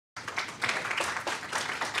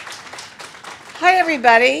Hi,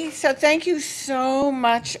 everybody. So thank you so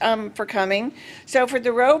much for coming. So for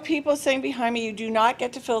the row people sitting behind me, you do not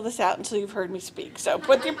get to fill this out until you've heard me speak. So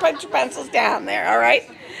put your pencils down there, all right?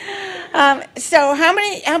 So how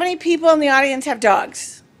many people in the audience have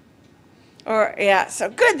dogs? Or yeah, so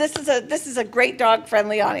good. This is a great dog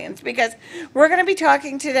friendly audience because we're going to be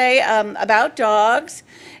talking today about dogs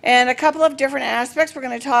and a couple of different aspects. We're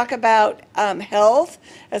going to talk about health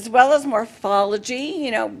as well as morphology. You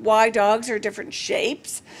know, why dogs are different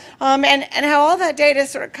shapes, and how all that data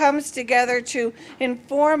sort of comes together to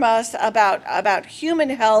inform us about human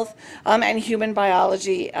health and human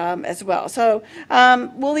biology as well. So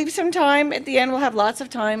we'll leave some time at the end. We'll have lots of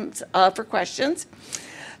time for questions.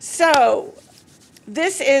 So,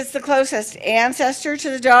 this is the closest ancestor to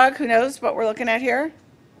the dog. Who knows what we're looking at here?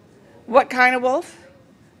 What kind of wolf?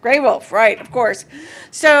 Gray wolf, right, of course.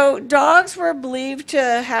 So, dogs were believed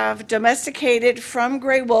to have domesticated from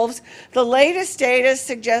gray wolves. The latest data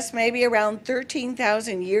suggests maybe around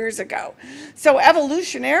 13,000 years ago. So,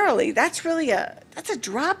 evolutionarily, that's a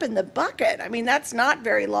drop in the bucket. I mean, that's not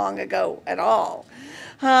very long ago at all.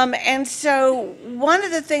 And so one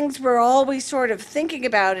of the things we're always sort of thinking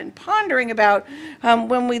about and pondering about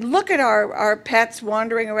when we look at our pets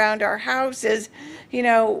wandering around our house is,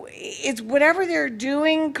 is whatever they're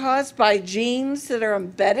doing caused by genes that are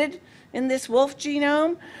embedded in this wolf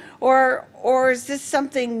genome? Or is this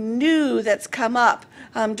something new that's come up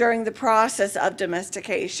during the process of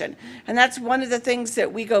domestication? And that's one of the things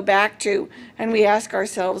that we go back to and we ask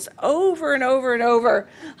ourselves over and over and over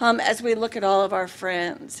as we look at all of our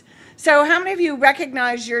friends. So how many of you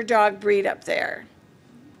recognize your dog breed up there?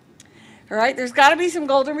 All right, there's got to be some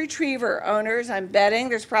golden retriever owners, I'm betting.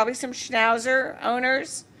 There's probably some schnauzer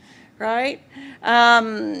owners, right?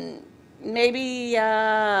 Maybe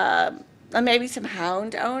some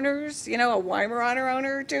hound owners, a Weimaraner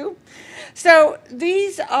owner or two. So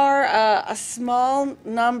these are a small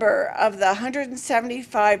number of the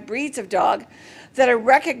 175 breeds of dog that are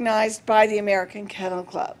recognized by the American Kennel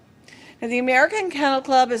Club. Now, the American Kennel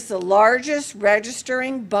Club is the largest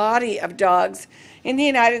registering body of dogs in the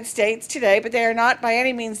United States today, but they are not by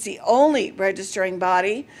any means the only registering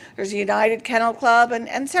body. There's a United Kennel Club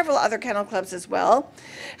and several other kennel clubs as well.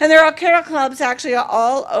 And there are kennel clubs actually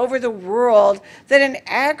all over the world that in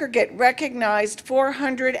aggregate recognized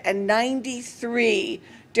 493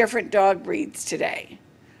 different dog breeds today.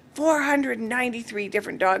 493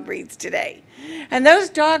 different dog breeds today. And those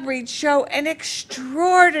dog breeds show an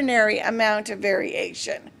extraordinary amount of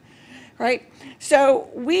variation, right? So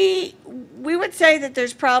we would say that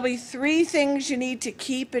there's probably three things you need to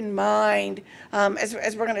keep in mind as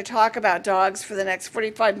we're going to talk about dogs for the next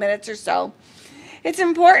 45 minutes or so. It's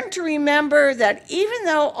important to remember that even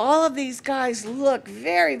though all of these guys look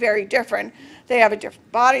very, very different, they have a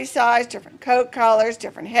different body size, different coat colors,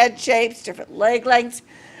 different head shapes, different leg lengths.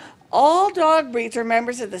 All dog breeds are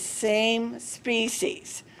members of the same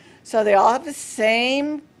species. So they all have the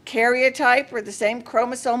same karyotype or the same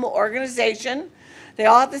chromosomal organization. They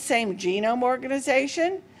all have the same genome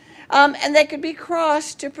organization. And they could be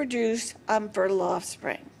crossed to produce fertile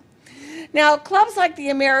offspring. Now, clubs like the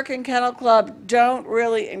American Kennel Club don't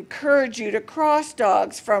really encourage you to cross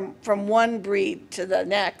dogs from one breed to the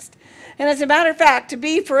next. And as a matter of fact, to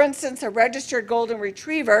be, for instance, a registered golden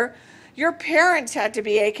retriever, your parents had to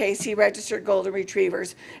be AKC registered golden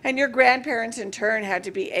retrievers, and your grandparents in turn had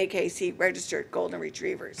to be AKC registered golden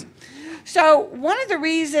retrievers. So one of the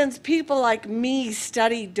reasons people like me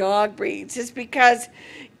study dog breeds is because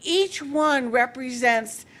each one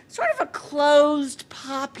represents sort of a closed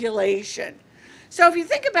population. So if you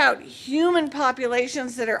think about human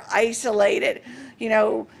populations that are isolated,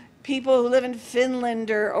 people who live in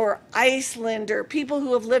Finland or Iceland, or people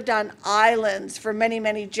who have lived on islands for many,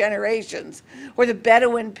 many generations, or the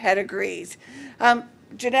Bedouin pedigrees.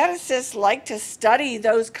 Geneticists like to study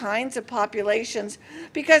those kinds of populations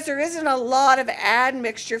because there isn't a lot of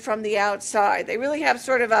admixture from the outside. They really have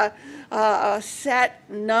sort of a set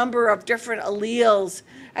number of different alleles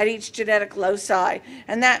at each genetic loci,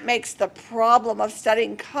 and that makes the problem of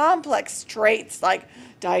studying complex traits like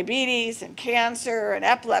diabetes and cancer and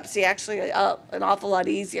epilepsy actually an awful lot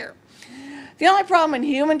easier. The only problem in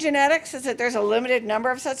human genetics is that there's a limited number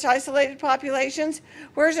of such isolated populations,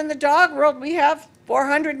 whereas in the dog world we have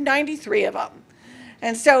 493 of them.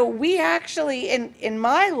 And so we actually, in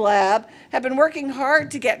my lab, have been working hard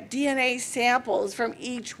to get DNA samples from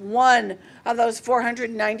each one of those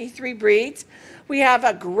 493 breeds. We have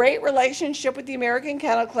a great relationship with the American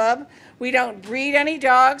Kennel Club. We don't breed any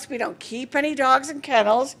dogs. We don't keep any dogs in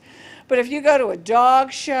kennels. But if you go to a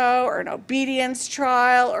dog show or an obedience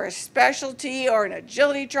trial or a specialty or an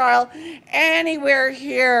agility trial, anywhere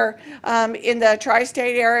here in the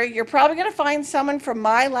tri-state area, you're probably going to find someone from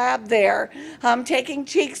my lab there taking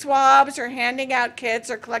cheek swabs or handing out kits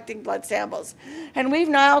or collecting blood samples. And we've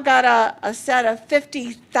now got a set of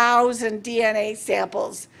 50,000 DNA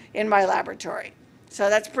samples in my laboratory. So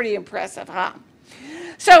that's pretty impressive, huh?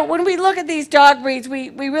 So when we look at these dog breeds, we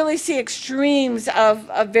really see extremes of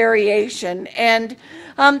variation. And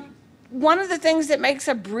one of the things that makes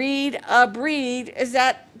a breed is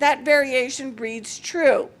that that variation breeds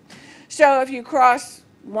true. So if you cross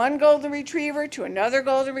one golden retriever to another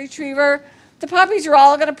golden retriever, the puppies are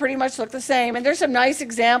all going to pretty much look the same. And there's some nice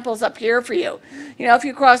examples up here for you. You know, if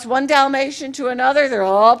you cross one Dalmatian to another, they're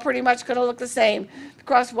all pretty much going to look the same. If you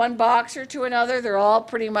cross one boxer to another, they're all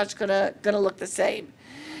pretty much going to look the same.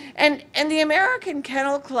 And the American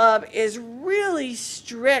Kennel Club is really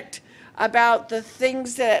strict about the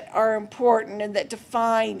things that are important and that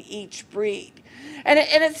define each breed. And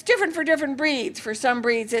it's different for different breeds. For some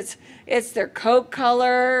breeds, it's their coat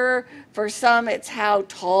color. For some, it's how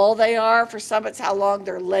tall they are. For some, it's how long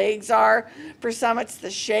their legs are. For some, it's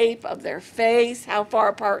the shape of their face, how far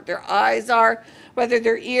apart their eyes are, whether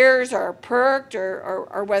their ears are perked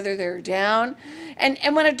or whether they're down.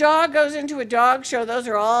 And when a dog goes into a dog show, those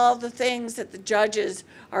are all the things that the judges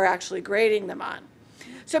are actually grading them on.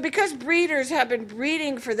 So because breeders have been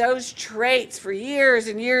breeding for those traits for years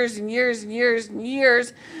and years and years and years and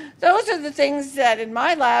years, those are the things that in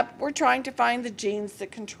my lab we're trying to find the genes that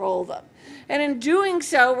control them. And in doing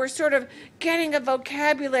so, we're sort of getting a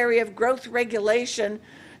vocabulary of growth regulation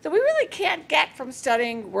that we really can't get from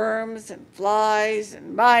studying worms and flies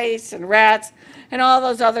and mice and rats and all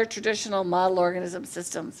those other traditional model organism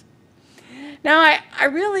systems. Now, I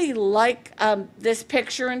really like this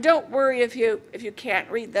picture, and don't worry if you can't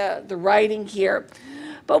read the writing here.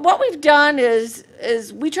 But what we've done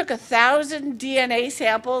is we took 1,000 DNA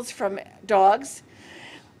samples from dogs,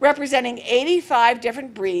 representing 85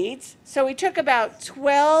 different breeds. So we took about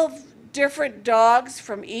 12 different dogs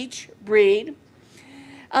from each breed,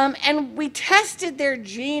 and we tested their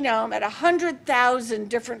genome at 100,000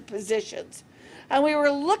 different positions. And we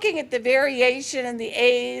were looking at the variation in the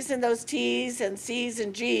A's and those T's and C's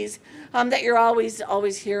and G's that you're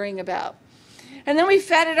always hearing about. And then we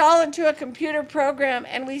fed it all into a computer program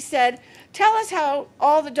and we said, tell us how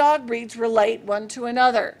all the dog breeds relate one to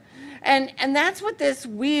another. And that's what this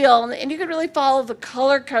wheel, and you can really follow the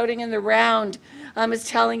color coding in the round, is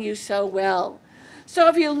telling you so well. So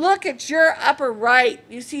if you look at your upper right,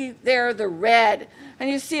 you see there the red. And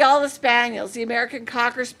you see all the spaniels, the American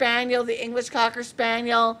Cocker Spaniel, the English Cocker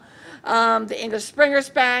Spaniel, the English Springer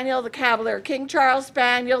Spaniel, the Cavalier King Charles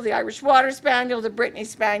Spaniel, the Irish Water Spaniel, the Brittany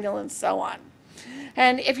Spaniel, and so on.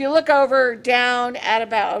 And if you look over down at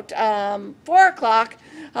about 4 o'clock,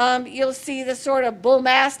 you'll see the sort of Bull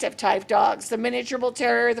Mastiff type dogs, the Miniature Bull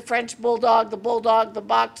Terrier, the French Bulldog, the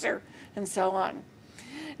Boxer, and so on.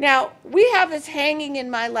 Now, we have this hanging in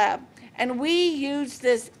my lab. And we use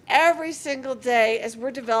this every single day as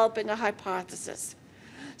we're developing a hypothesis.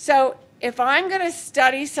 So if I'm going to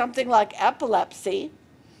study something like epilepsy,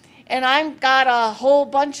 and I've got a whole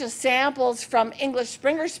bunch of samples from English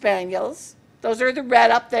Springer Spaniels, those are the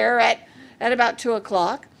red up there at about 2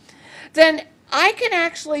 o'clock, then I can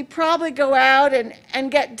actually probably go out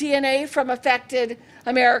and get DNA from affected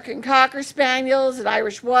American Cocker Spaniels and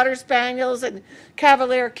Irish Water Spaniels and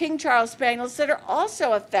Cavalier King Charles Spaniels that are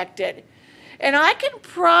also affected. And I can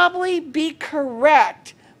probably be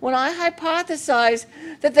correct when I hypothesize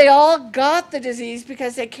that they all got the disease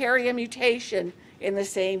because they carry a mutation in the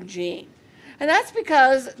same gene. And that's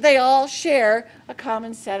because they all share a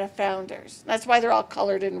common set of founders. That's why they're all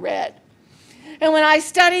colored in red. And when I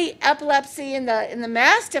study epilepsy in the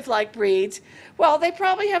Mastiff-like breeds, well, they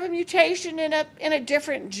probably have a mutation in a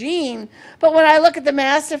different gene. But when I look at the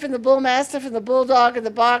Mastiff and the Bull Mastiff and the Bulldog and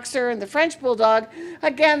the Boxer and the French Bulldog,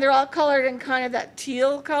 again, they're all colored in kind of that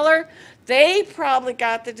teal color. They probably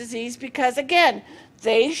got the disease because, again,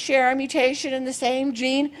 they share a mutation in the same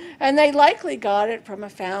gene, and they likely got it from a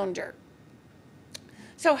founder.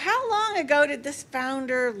 So how long ago did this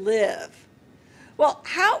founder live? Well,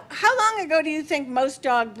 how long ago do you think most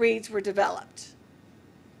dog breeds were developed?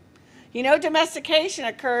 You know, domestication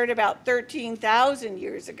occurred about 13,000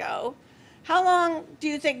 years ago. How long do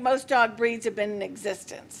you think most dog breeds have been in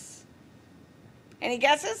existence? Any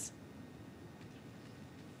guesses?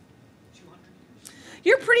 200 years.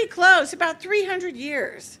 You're pretty close, about 300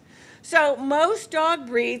 years. So most dog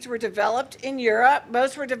breeds were developed in Europe.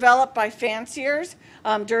 Most were developed by fanciers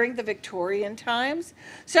during the Victorian times.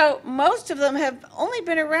 So most of them have only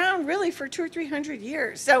been around really for 200 or 300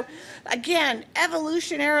 years. So again,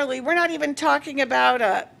 evolutionarily, we're not even talking about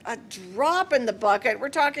a drop in the bucket. We're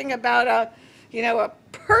talking about a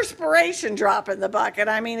perspiration drop in the bucket.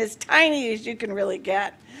 I mean, as tiny as you can really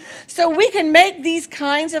get. So we can make these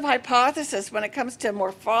kinds of hypotheses when it comes to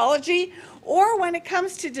morphology or when it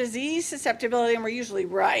comes to disease susceptibility, and we're usually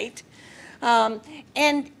right.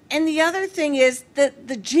 And the other thing is that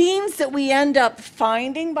the genes that we end up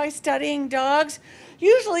finding by studying dogs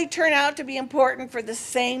usually turn out to be important for the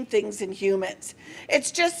same things in humans. It's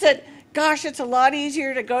just that, gosh, it's a lot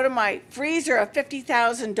easier to go to my freezer of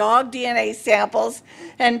 50,000 dog DNA samples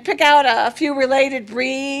and pick out a few related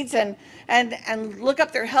breeds and look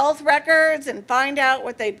up their health records and find out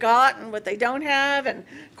what they've got and what they don't have and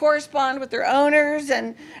correspond with their owners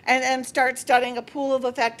and start studying a pool of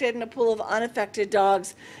affected and a pool of unaffected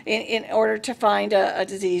dogs in order to find a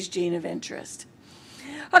disease gene of interest.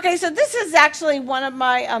 Okay, so this is actually one of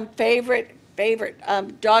my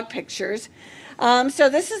favorite dog pictures. So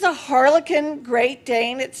this is a Harlequin Great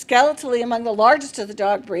Dane. It's skeletally among the largest of the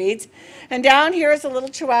dog breeds. And down here is a little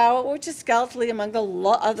Chihuahua, which is skeletally among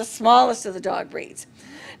the smallest of the dog breeds.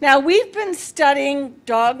 Now, we've been studying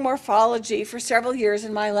dog morphology for several years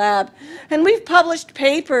in my lab, and we've published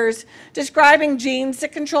papers describing genes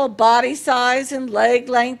that control body size and leg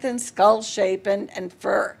length and skull shape and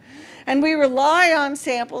fur. And we rely on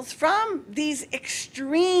samples from these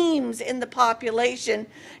extremes in the population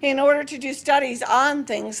in order to do studies on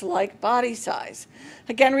things like body size.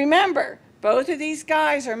 Again, remember, both of these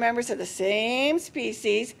guys are members of the same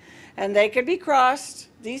species, and they could be crossed,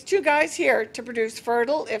 these two guys here, to produce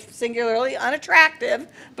fertile, if singularly unattractive,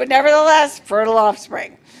 but nevertheless fertile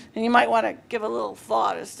offspring. And you might want to give a little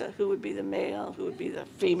thought as to who would be the male, who would be the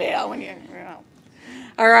female when you know.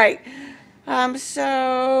 All right.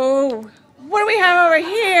 So what do we have over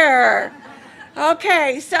here?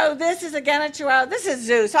 Okay, so this is again a Chihuahua. This is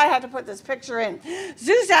Zeus. I had to put this picture in.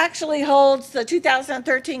 Zeus actually holds the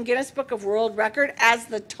 2013 Guinness Book of World Record as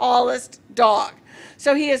the tallest dog.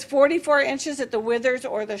 So he is 44 inches at the withers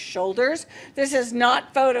or the shoulders. This is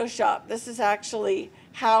not Photoshop. This is actually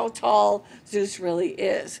how tall Zeus really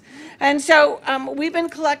is. And so we've been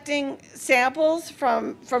collecting samples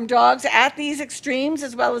from dogs at these extremes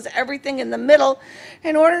as well as everything in the middle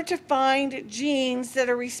in order to find genes that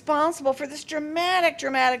are responsible for this dramatic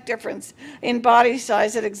difference in body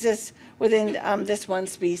size that exists within this one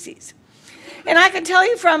species. And I can tell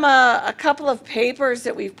you from a couple of papers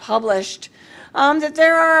that we've published that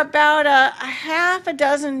there are about a half a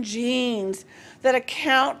dozen genes that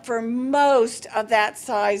account for most of that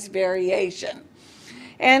size variation.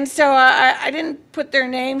 And so I didn't put their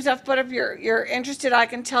names up, but if you're interested, I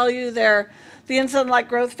can tell you they're the insulin-like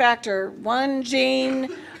growth factor 1 gene.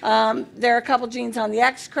 There are a couple genes on the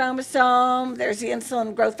X chromosome. There's the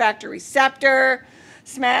insulin growth factor receptor,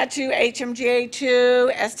 SMAD2,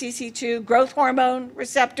 HMGA2, STC2, growth hormone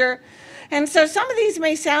receptor. And so some of these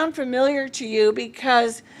may sound familiar to you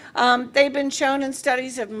because they've been shown in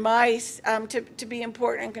studies of mice to be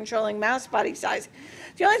important in controlling mouse body size.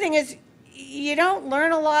 The only thing is you don't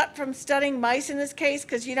learn a lot from studying mice in this case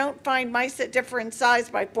because you don't find mice that differ in size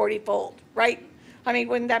by 40-fold, right? I mean,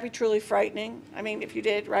 wouldn't that be truly frightening? I mean, if you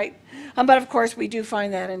did, right? But of course, we do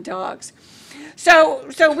find that in dogs.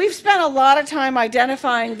 So we've spent a lot of time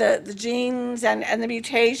identifying the genes and the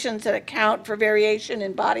mutations that account for variation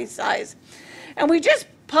in body size. And we just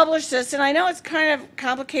published this, and I know it's kind of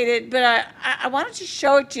complicated, but I wanted to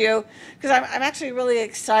show it to you because I'm actually really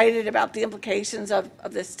excited about the implications of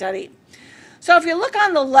this study. So if you look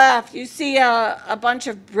on the left, you see a bunch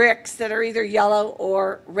of bricks that are either yellow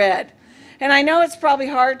or red. And I know it's probably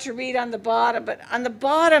hard to read on the bottom, but on the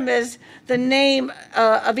bottom is the name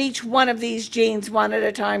of each one of these genes one at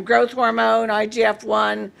a time. Growth hormone,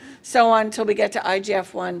 IGF-1, so on until we get to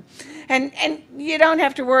IGF-1. And you don't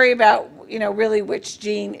have to worry about, really which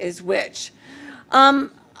gene is which.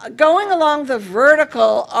 Going along the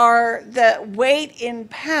vertical are the weight in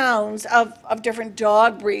pounds of different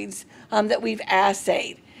dog breeds that we've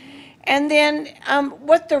assayed. And then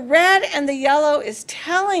what the red and the yellow is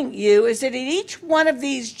telling you is that in each one of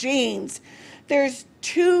these genes, there's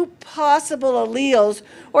 2 possible alleles,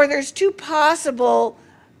 or there's 2 possible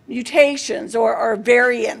mutations or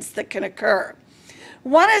variants that can occur.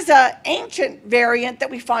 One is an ancient variant that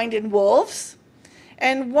we find in wolves,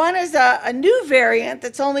 and one is a new variant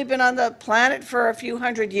that's only been on the planet for a few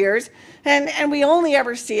hundred years, and we only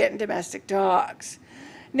ever see it in domestic dogs.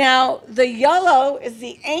 Now, the yellow is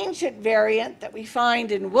the ancient variant that we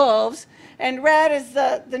find in wolves, and red is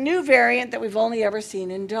the new variant that we've only ever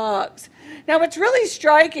seen in dogs. Now, what's really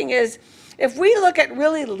striking is if we look at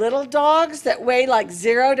really little dogs that weigh like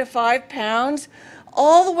 0 to 5 pounds,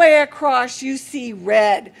 all the way across you see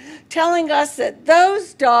red, telling us that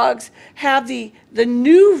those dogs have the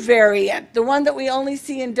new variant, the one that we only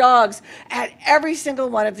see in dogs, at every single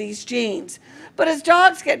one of these genes. But as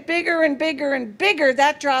dogs get bigger and bigger and bigger,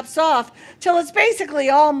 that drops off till it's basically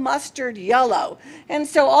all mustard yellow. And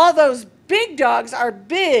so all those big dogs are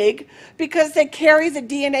big because they carry the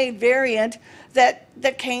DNA variant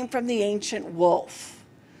that came from the ancient wolf.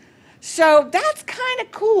 So that's kind of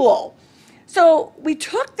cool. So we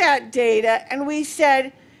took that data and we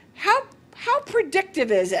said, how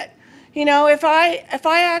predictive is it? You know, if I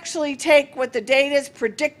actually take what the data is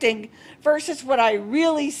predicting versus what I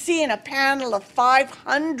really see in a panel of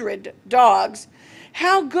 500 dogs,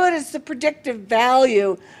 how good is the predictive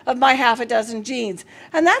value of my half a dozen genes?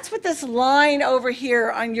 And that's what this line over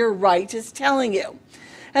here on your right is telling you.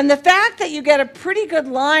 And the fact that you get a pretty good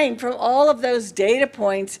line from all of those data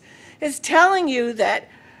points is telling you that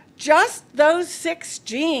just those 6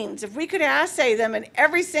 genes, if we could assay them in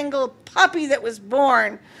every single puppy that was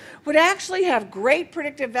born, would actually have great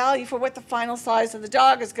predictive value for what the final size of the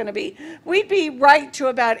dog is going to be. We'd be right to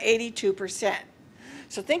about 82%.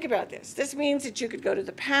 So think about this. This means that you could go to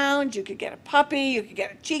the pound, you could get a puppy, you could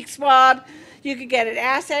get a cheek swab, you could get it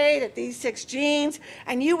assayed at these 6 genes,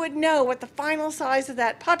 and you would know what the final size of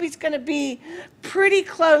that puppy's going to be pretty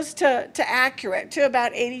close to accurate, to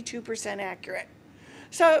about 82% accurate.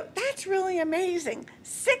 So that's really amazing.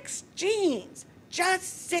 6 genes,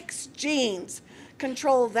 just 6 genes,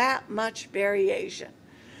 control that much variation.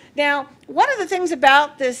 Now, one of the things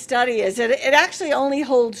about this study is that it actually only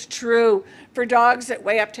holds true for dogs that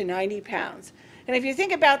weigh up to 90 pounds. And if you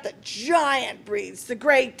think about the giant breeds, the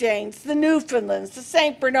Great Danes, the Newfoundlands, the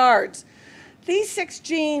St. Bernards, these 6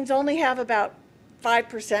 genes only have about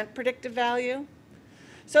 5% predictive value.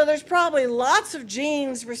 So there's probably lots of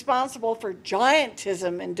genes responsible for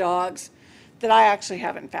giantism in dogs that I actually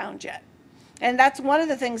haven't found yet. And that's one of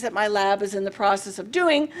the things that my lab is in the process of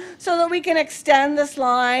doing so that we can extend this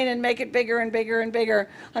line and make it bigger and bigger and bigger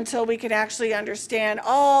until we can actually understand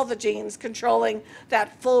all the genes controlling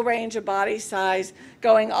that full range of body size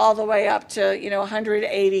going all the way up to,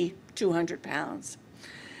 180, 200 pounds.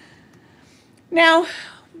 Now,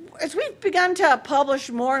 as we've begun to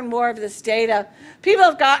publish more and more of this data, people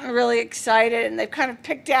have gotten really excited and they've kind of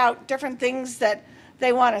picked out different things that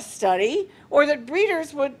they want to study or that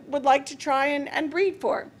breeders would like to try and breed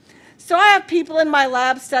for. So I have people in my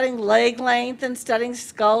lab studying leg length and studying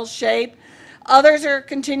skull shape. Others are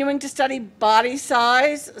continuing to study body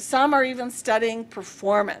size. Some are even studying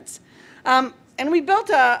performance. And we built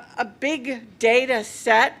a big data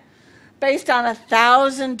set based on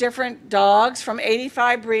 1,000 different dogs from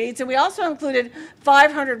 85 breeds. And we also included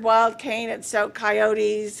 500 wild canids, so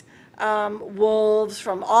coyotes, wolves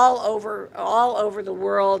from all over the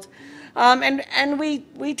world. And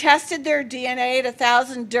we tested their DNA at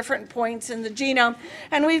 1,000 different points in the genome,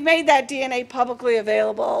 and we've made that DNA publicly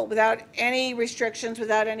available without any restrictions,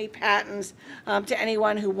 without any patents, to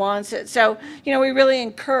anyone who wants it. So, we really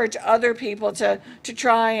encourage other people to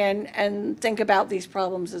try and think about these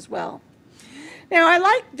problems as well. Now, I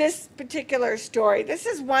like this particular story. This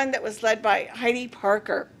is one that was led by Heidi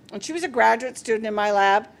Parker, and she was a graduate student in my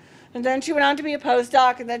lab. And then she went on to be a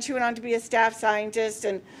postdoc, and then she went on to be a staff scientist,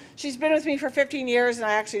 and she's been with me for 15 years, and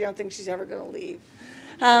I actually don't think she's ever going to leave.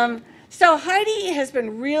 So Heidi has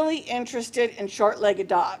been really interested in short-legged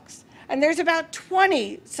dogs, and there's about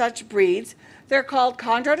 20 such breeds. They're called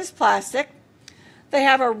chondrodysplastic. They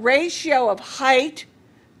have a ratio of height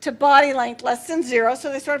to body length less than 0,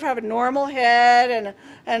 so they sort of have a normal head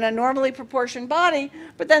and a normally proportioned body,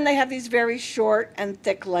 but then they have these very short and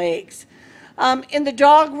thick legs. In the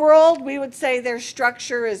dog world, we would say their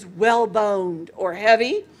structure is well-boned or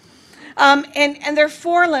heavy. And their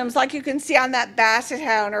forelimbs, like you can see on that basset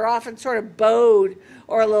hound, are often sort of bowed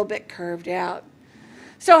or a little bit curved out.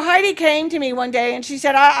 So Heidi came to me one day and she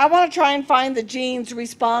said, I want to try and find the genes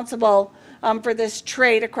responsible for this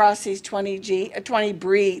trait across these 20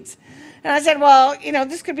 breeds. And I said, well,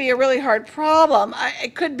 this could be a really hard problem.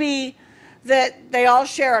 It could be that they all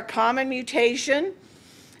share a common mutation.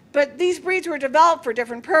 But these breeds were developed for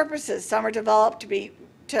different purposes. Some are developed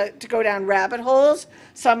to go down rabbit holes.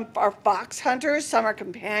 Some are fox hunters. Some are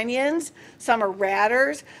companions. Some are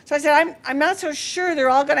ratters. So I said, I'm not so sure they're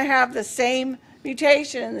all going to have the same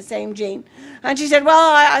mutation in the same gene. And she said,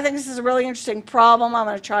 well, I think this is a really interesting problem. I'm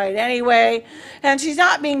going to try it anyway. And she's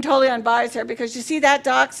not being totally unbiased here, because you see that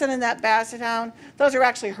dachshund and that basset hound? Those are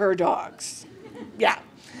actually her dogs. Yeah.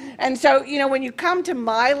 And so, you know, when you come to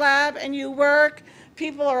my lab and you work,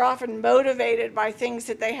 people are often motivated by things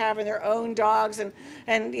that they have in their own dogs.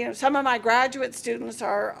 And you know, some of my graduate students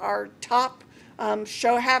are top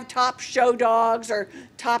have top show dogs or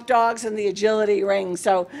top dogs in the agility ring.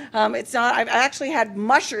 So it's not, I've actually had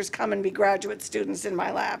mushers come and be graduate students in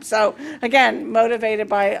my lab. So again, motivated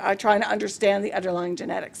by trying to understand the underlying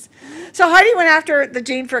genetics. So Heidi went after the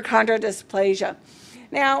gene for chondrodysplasia.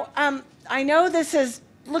 Now, I know this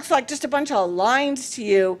looks like just a bunch of lines to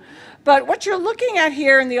you, but what you're looking at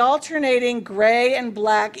here in the alternating gray and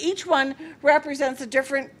black, each one represents a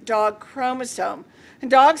different dog chromosome. And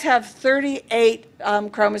dogs have 38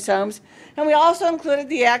 chromosomes. And we also included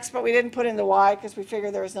the X, but we didn't put in the Y because we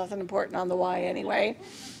figured there was nothing important on the Y anyway.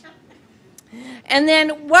 And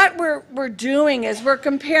then what we're doing is we're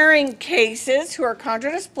comparing cases who are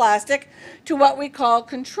chondrodysplastic to what we call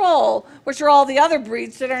control, which are all the other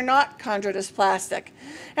breeds that are not chondrodysplastic.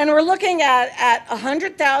 And we're looking at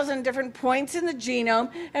 100,000 different points in the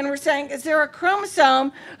genome, and we're saying, is there a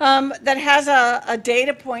chromosome that has a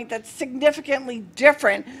data point that's significantly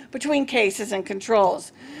different between cases and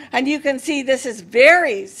controls? And you can see this is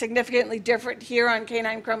very significantly different here on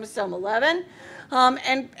canine chromosome 11.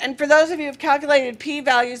 And for those of you who have calculated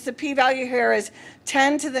p-values, the p-value here is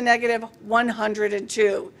 10 to the negative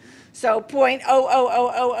 102. So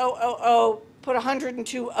 0.000000, put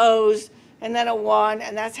 102 O's, and then a 1,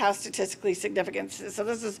 and that's how statistically significant it is. So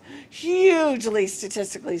this is hugely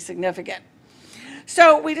statistically significant.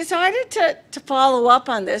 So we decided to follow up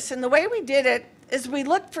on this, and the way we did it is we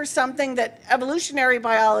looked for something that evolutionary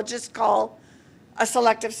biologists call a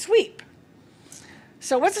selective sweep.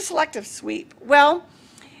 So what's a selective sweep? Well,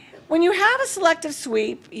 when you have a selective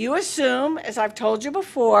sweep, you assume, as I've told you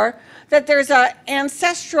before, that there's an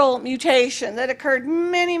ancestral mutation that occurred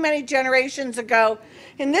many, many generations ago,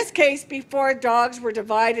 in this case before dogs were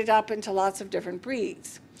divided up into lots of different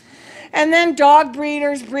breeds. And then dog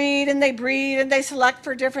breeders breed and they select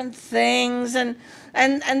for different things, and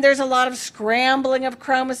there's a lot of scrambling of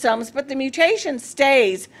chromosomes, but the mutation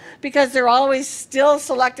stays because they're always still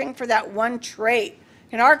selecting for that one trait.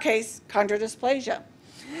 In our case, chondrodysplasia.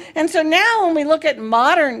 And so now when we look at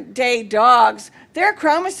modern day dogs, their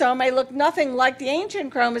chromosome may look nothing like the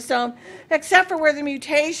ancient chromosome, except for where the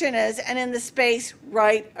mutation is and in the space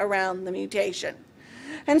right around the mutation.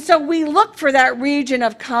 And so we look for that region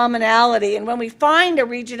of commonality, and when we find a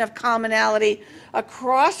region of commonality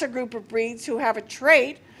across a group of breeds who have a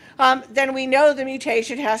trait, then we know the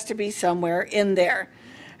mutation has to be somewhere in there.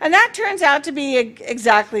 And that turns out to be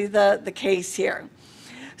exactly the case here.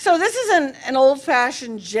 So this is an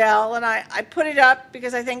old-fashioned gel, and I put it up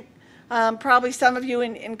because I think probably some of you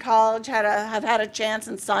in college have had a chance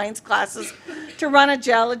in science classes to run a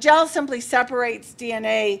gel. A gel simply separates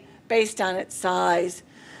DNA based on its size.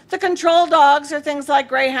 The control dogs are things like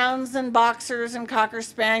greyhounds and boxers and cocker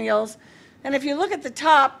spaniels. And if you look at the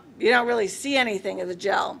top, you don't really see anything of the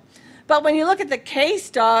gel. But when you look at the case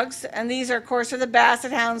dogs, and these are, of course, are the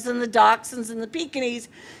basset hounds and the dachshunds and the Pekingese,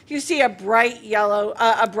 you see a bright yellow,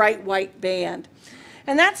 a bright white band.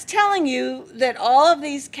 And that's telling you that all of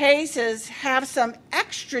these cases have some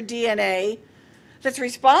extra DNA that's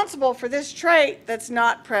responsible for this trait that's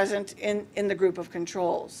not present in the group of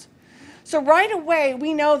controls. So right away,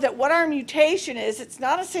 we know that what our mutation is, it's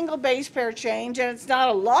not a single base pair change, and it's not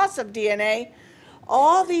a loss of DNA.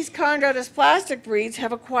 All these chondrodysplastic breeds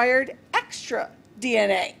have acquired extra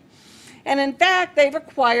DNA. And in fact, they've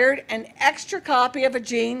acquired an extra copy of a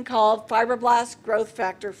gene called fibroblast growth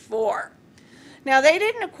factor 4. Now, they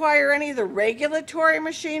didn't acquire any of the regulatory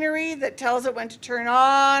machinery that tells it when to turn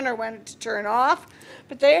on or when to turn off,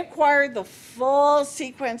 but they acquired the full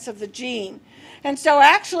sequence of the gene. And so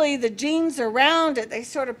actually the genes around it, they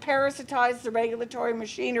sort of parasitize the regulatory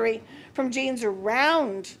machinery from genes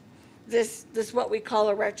around this what we call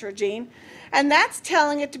a retrogene. And that's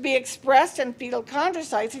telling it to be expressed in fetal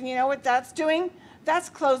chondrocytes. And you know what that's doing? That's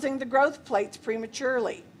closing the growth plates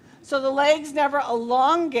prematurely. So the legs never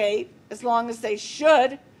elongate as long as they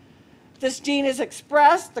should. This gene is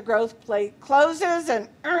expressed, the growth plate closes, and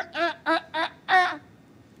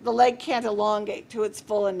the leg can't elongate to its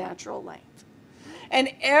full and natural length. And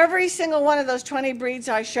every single one of those 20 breeds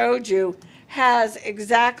I showed you has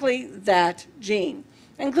exactly that gene,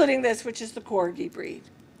 including this, which is the Corgi breed.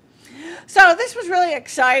 So this was really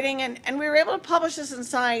exciting, and we were able to publish this in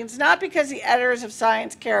Science, not because the editors of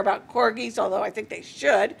Science care about Corgis, although I think they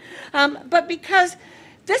should, but because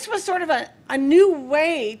this was sort of a new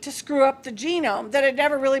way to screw up the genome that had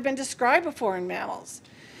never really been described before in mammals.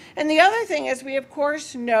 And the other thing is we, of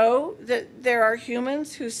course, know that there are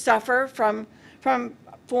humans who suffer from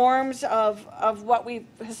forms of what we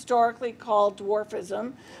historically call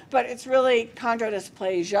dwarfism, but it's really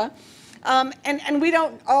chondrodysplasia. And we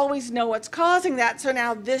don't always know what's causing that, so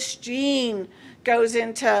now this gene goes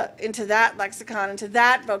into that lexicon, into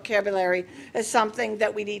that vocabulary, as something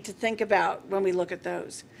that we need to think about when we look at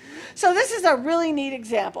those. So this is a really neat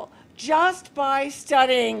example. Just by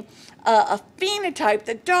studying a phenotype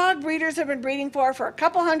that dog breeders have been breeding for a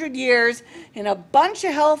couple hundred years in a bunch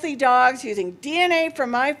of healthy dogs using DNA from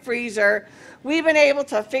my freezer, we've been able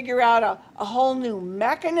to figure out a whole new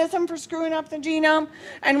mechanism for screwing up the genome,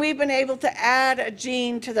 and we've been able to add a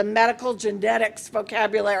gene to the medical genetics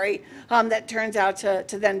vocabulary that turns out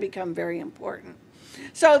to then become very important.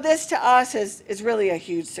 So this to us is really a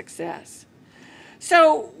huge success.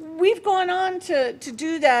 So we've gone on to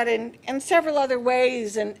do that in several other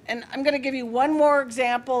ways, and I'm going to give you one more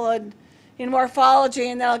example in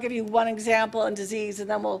morphology, and then I'll give you one example in disease, and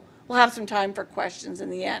then we'll have some time for questions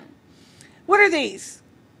in the end. What are these?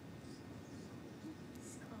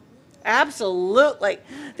 Absolutely.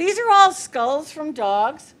 These are all skulls from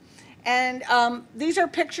dogs, and these are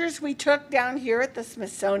pictures we took down here at the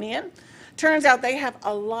Smithsonian. Turns out they have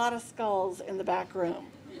a lot of skulls in the back room.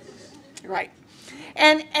 Right.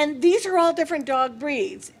 And these are all different dog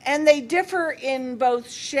breeds, and they differ in both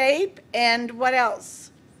shape and what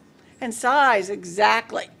else? And size,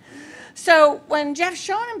 exactly. So when Jeff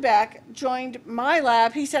Schonenbeck joined my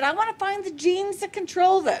lab, he said, I want to find the genes that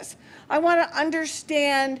control this. I want to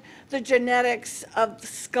understand the genetics of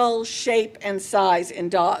skull shape and size in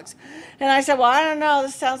dogs. And I said, well, I don't know,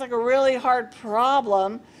 this sounds like a really hard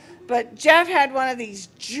problem. But Jeff had one of these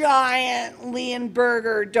giant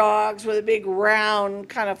Leonberger dogs with a big round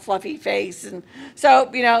kind of fluffy face. And so,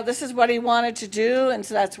 this is what he wanted to do, and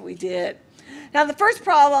so that's what we did. Now, the first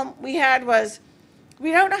problem we had was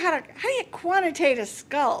we don't know how do you quantitate a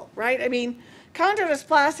skull, right? I mean,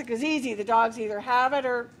 chondrodysplastic is easy. The dogs either have it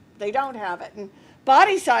or they don't have it. And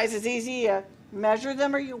body size is easy. You measure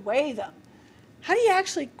them or you weigh them. How do you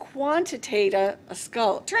actually quantitate a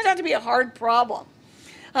skull? It turns out to be a hard problem.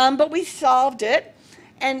 But we solved it,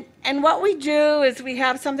 and what we do is we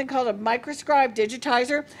have something called a microscribe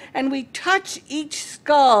digitizer, and we touch each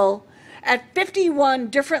skull at 51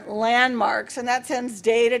 different landmarks, and that sends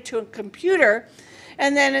data to a computer,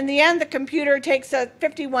 and then in the end the computer takes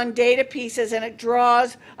 51 data pieces and it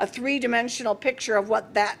draws a three-dimensional picture of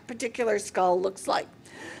what that particular skull looks like.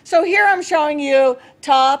 So here I'm showing you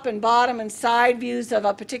top and bottom and side views of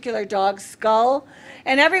a particular dog's skull.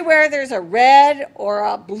 And everywhere there's a red or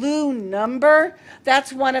a blue number,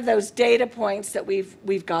 that's one of those data points that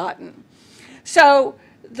we've gotten. So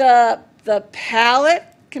the palate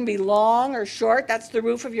can be long or short. That's the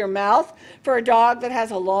roof of your mouth for a dog that has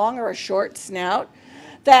a long or a short snout.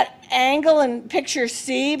 That angle in picture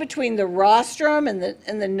C between the rostrum and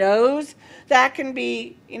the nose, that can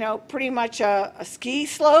be, pretty much a ski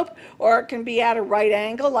slope, or it can be at a right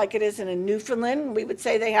angle like it is in a Newfoundland. We would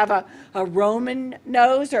say they have a Roman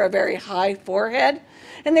nose or a very high forehead.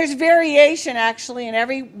 And there's variation actually in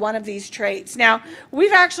every one of these traits. Now,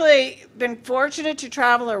 we've actually been fortunate to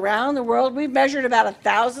travel around the world. We've measured about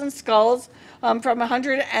 1,000 skulls from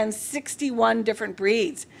 161 different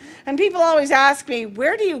breeds. And people always ask me,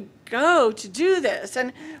 where do you go to do this?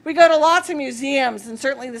 And we go to lots of museums, and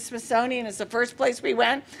certainly the Smithsonian is the first place we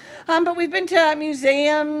went. But we've been to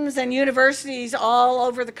museums and universities all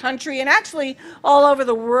over the country, and actually all over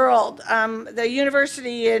the world. The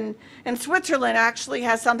university in Switzerland actually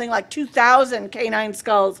has something like 2,000 canine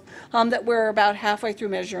skulls that we're about halfway through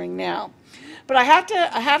measuring now. But I have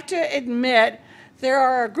to admit, there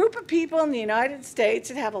are a group of people in the United States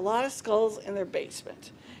that have a lot of skulls in their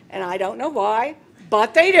basement. And I don't know why,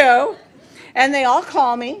 but they do. And they all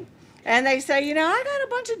call me, and they say, I got a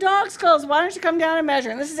bunch of dog skulls. Why don't you come down and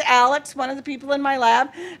measure? And this is Alex, one of the people in my lab,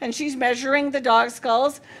 and she's measuring the dog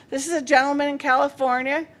skulls. This is a gentleman in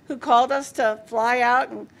California who called us to fly out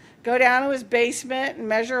and go down to his basement and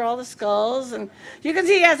measure all the skulls. And you can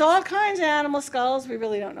see he has all kinds of animal skulls. We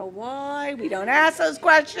really don't know why. We don't ask those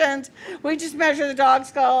questions. We just measure the dog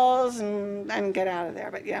skulls and get out of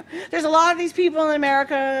there. But there's a lot of these people in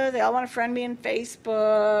America. They all want to friend me on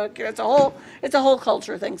Facebook. It's a whole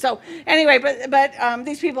culture thing. So anyway, but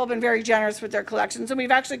these people have been very generous with their collections, and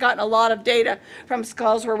we've actually gotten a lot of data from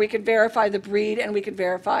skulls where we could verify the breed and we could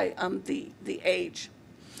verify the age.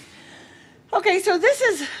 Okay, so this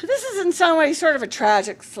is in some ways sort of a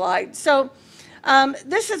tragic slide. So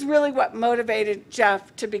This is really what motivated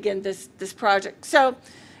Jeff to begin this project. So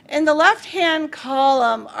in the left-hand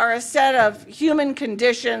column are a set of human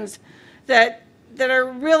conditions that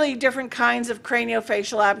are really different kinds of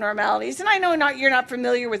craniofacial abnormalities. And I know you're not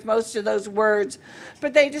familiar with most of those words,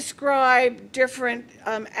 but they describe different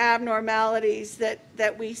abnormalities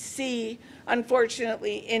that we see,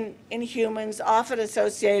 unfortunately, in humans, often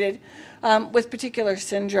associated with particular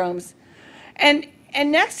syndromes.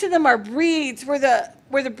 And next to them are breeds where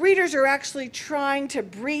the breeders are actually trying to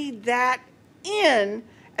breed that in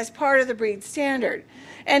as part of the breed standard.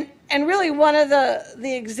 And really one of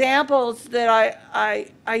the examples that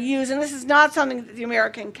I use, and this is not something that the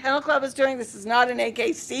American Kennel Club is doing, this is not an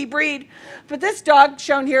AKC breed, but this dog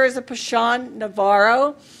shown here is a Pichon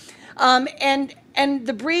Navarro. And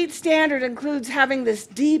the breed standard includes having this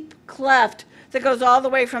deep cleft that goes all the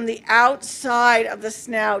way from the outside of the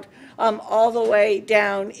snout all the way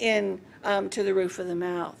down in to the roof of the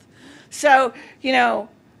mouth. So, you know,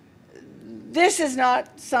 this is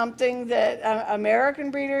not something that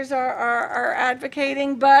American breeders are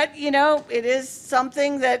advocating, but, you know, it is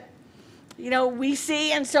something that, you know, we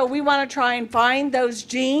see, and so we want to try and find those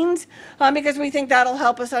genes because we think that'll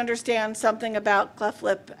help us understand something about cleft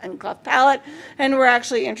lip and cleft palate, and we're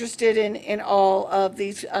actually interested in all of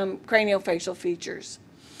these craniofacial features.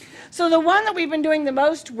 So the one that we've been doing the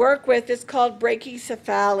most work with is called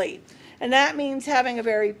brachycephaly. And that means having a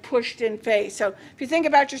very pushed-in face. So if you think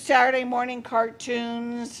about your Saturday morning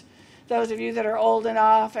cartoons, those of you that are old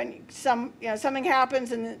enough, and something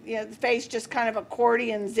happens and the face just kind of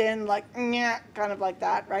accordions in, like kind of like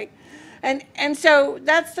that, right? And so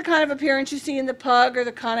that's the kind of appearance you see in the pug or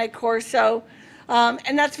the Cane Corso.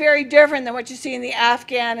 And that's very different than what you see in the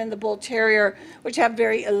Afghan and the Bull Terrier, which have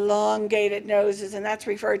very elongated noses, and that's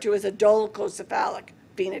referred to as a dolichocephalic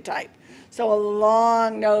phenotype. So a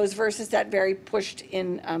long nose versus that very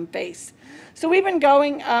pushed-in face. So we've been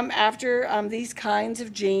going after these kinds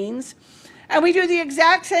of genes, and we do the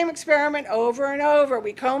exact same experiment over and over.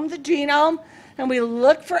 We comb the genome, and we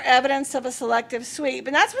look for evidence of a selective sweep,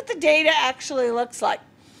 and that's what the data actually looks like.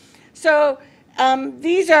 So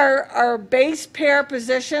these are base pair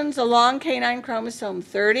positions along canine chromosome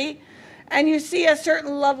 30, and you see a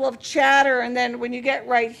certain level of chatter, and then when you get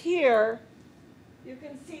right here, you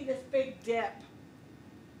can see this big dip.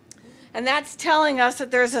 And that's telling us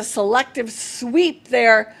that there's a selective sweep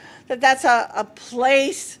there, that's a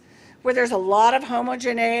place where there's a lot of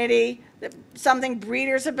homogeneity, something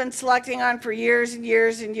breeders have been selecting on for years and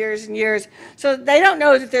years and years and years. So they don't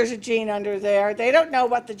know that there's a gene under there. They don't know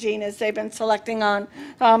what the gene is they've been selecting on,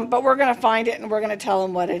 but we're going to find it and we're going to tell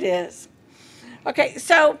them what it is. Okay,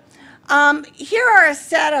 so here are a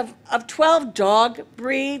set of 12 dog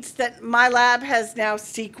breeds that my lab has now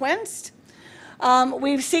sequenced.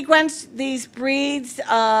 We've sequenced these breeds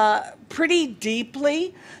pretty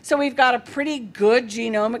deeply, so we've got a pretty good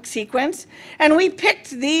genomic sequence. And we picked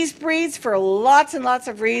these breeds for lots and lots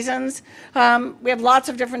of reasons. We have lots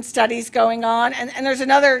of different studies going on, and there's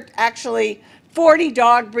another actually 40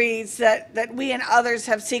 dog breeds that we and others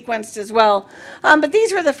have sequenced as well. But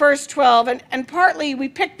these were the first 12, and partly we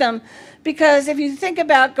picked them because if you think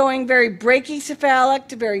about going very brachycephalic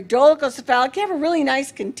to very dolichocephalic, you have a really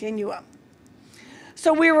nice continuum.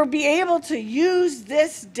 So we will be able to use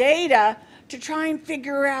this data to try and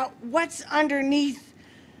figure out what's underneath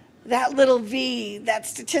that little V, that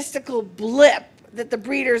statistical blip that the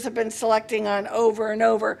breeders have been selecting on over and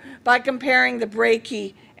over by comparing the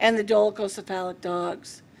brachy and the dolichocephalic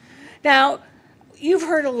dogs. Now, you've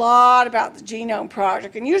heard a lot about the Genome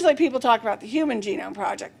Project, and usually people talk about the Human Genome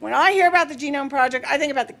Project. When I hear about the Genome Project, I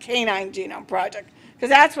think about the Canine Genome Project, because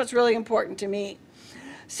that's what's really important to me.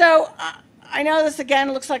 So I know this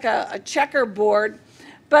again looks like a checkerboard,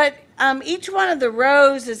 but each one of the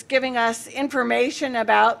rows is giving us information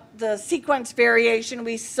about the sequence variation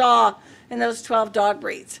we saw in those 12 dog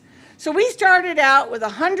breeds. So we started out with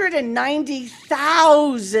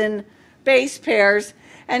 190,000 base pairs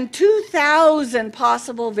and 2,000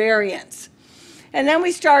 possible variants. And then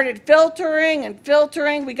we started filtering and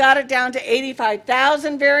filtering. We got it down to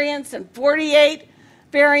 85,000 variants and 48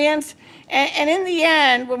 variants. And in the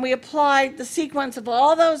end, when we applied the sequence of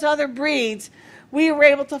all those other breeds, we were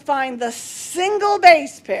able to find the single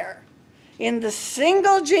base pair in the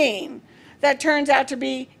single gene that turns out to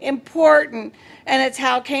be important, and it's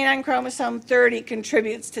how canine chromosome 30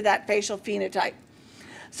 contributes to that facial phenotype.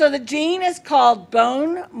 So the gene is called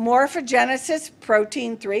bone morphogenesis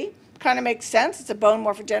protein 3. Kind of makes sense. It's a bone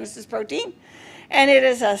morphogenesis protein. And it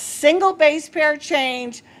is a single base pair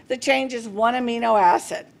change that changes one amino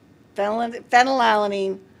acid,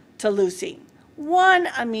 phenylalanine to leucine. One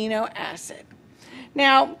amino acid.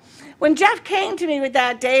 Now, when Jeff came to me with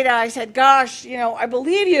that data, I said, gosh, I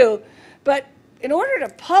believe you, but in order to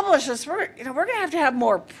publish this, we're going to have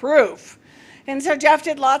more proof. And so Jeff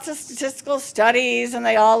did lots of statistical studies, and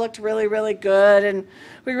they all looked really, really good. And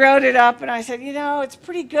we wrote it up, and I said, it's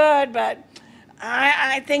pretty good, but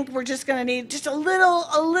I think we're just going to need just a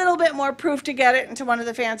little bit more proof to get it into one of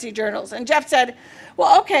the fancy journals. And Jeff said,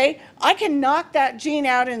 well, okay, I can knock that gene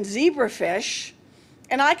out in zebrafish,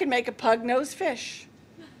 and I can make a pug-nosed fish.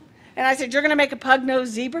 And I said, you're going to make a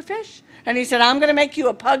pug-nosed zebrafish? And he said, I'm going to make you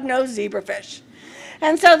a pug-nosed zebrafish.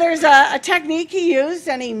 And so there's a technique he used,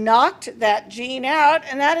 and he knocked that gene out,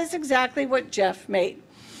 and that is exactly what Jeff made.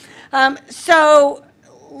 So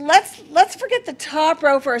let's forget the top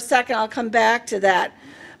row for a second. I'll come back to that.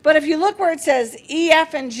 But if you look where it says E,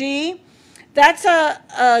 F, and G, that's a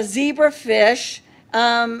zebrafish,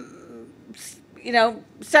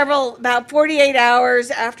 about 48 hours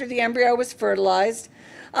after the embryo was fertilized.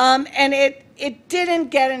 And it didn't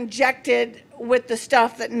get injected with the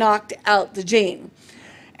stuff that knocked out the gene.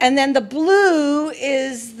 And then the blue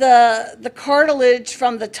is the cartilage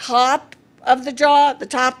from the top of the jaw, the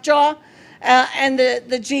top jaw, and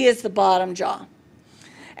the G is the bottom jaw.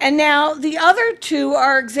 And now the other two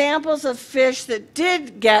are examples of fish that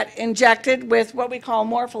did get injected with what we call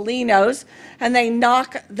morpholinos, and they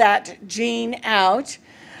knock that gene out.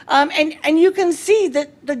 And you can see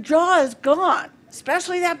that the jaw is gone,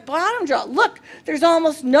 especially that bottom jaw. Look, there's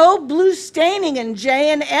almost no blue staining in J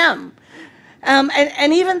and M.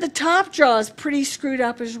 And even the top jaw is pretty screwed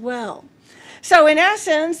up as well. So in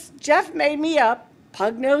essence, Jeff made me up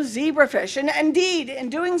pug-nosed zebrafish, and indeed, in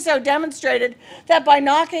doing so, demonstrated that by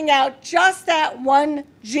knocking out just that one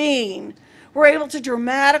gene, we're able to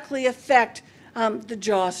dramatically affect the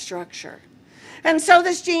jaw structure. And so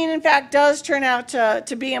this gene, in fact, does turn out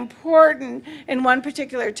to be important in one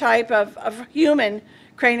particular type of human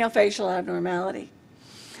craniofacial abnormality.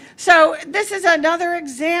 So this is another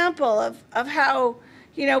example of how,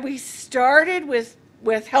 we started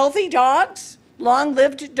with healthy dogs,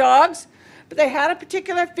 long-lived dogs, but they had a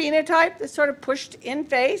particular phenotype that sort of pushed in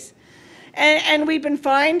face. And we've been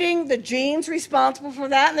finding the genes responsible for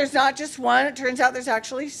that, and there's not just one. It turns out there's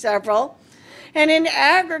actually several. And in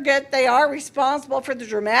aggregate, they are responsible for the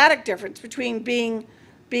dramatic difference between being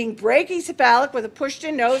brachycephalic with a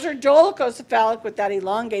pushed-in nose or dolichocephalic with that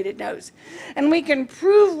elongated nose. And we can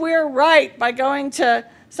prove we're right by going to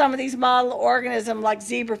some of these model organisms like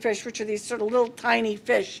zebrafish, which are these sort of little tiny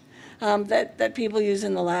fish that people use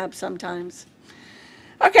in the lab sometimes.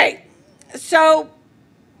 Okay, so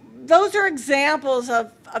those are examples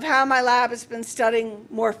of how my lab has been studying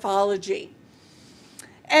morphology.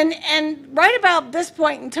 And right about this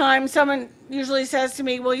point in time, someone usually says to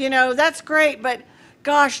me, well, that's great, but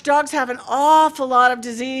gosh, dogs have an awful lot of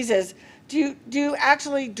diseases. Do you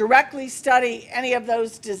actually directly study any of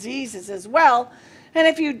those diseases as well? And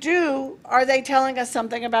if you do, are they telling us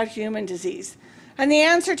something about human disease? And the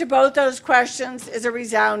answer to both those questions is a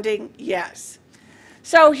resounding yes.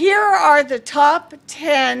 So here are the top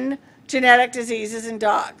 10 genetic diseases in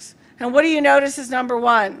dogs. And what do you notice is number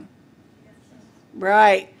one?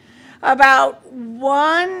 Right. About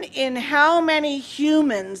 1 in how many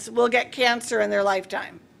humans will get cancer in their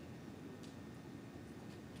lifetime?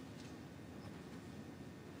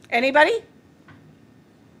 Anybody?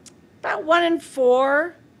 About 1 in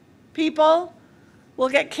 4 people will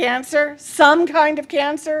get cancer, some kind of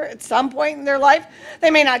cancer at some point in their life. They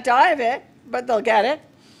may not die of it, but they'll get it.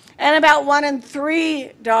 And about 1 in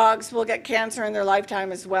 3 dogs will get cancer in their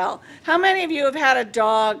lifetime as well. How many of you have had a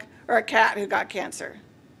dog or a cat who got cancer?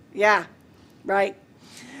 Yeah, right.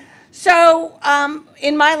 So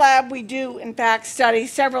in my lab, we do, in fact, study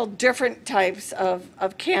several different types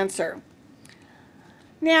of cancer.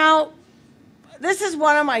 Now, this is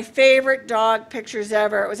one of my favorite dog pictures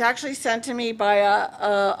ever. It was actually sent to me by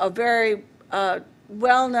a very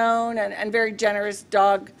well-known and very generous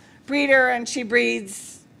dog breeder, and she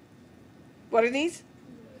breeds, what are these?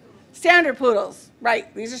 Standard poodles,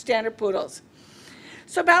 right, these are standard poodles.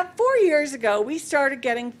 So about 4 years ago, we started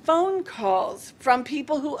getting phone calls from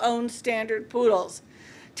people who own standard poodles,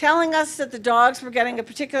 telling us that the dogs were getting a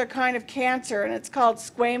particular kind of cancer, and it's called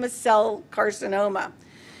squamous cell carcinoma.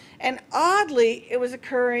 And oddly, it was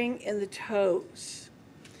occurring in the toes.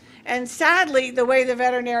 And sadly, the way the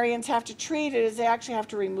veterinarians have to treat it is they actually have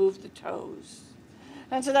to remove the toes.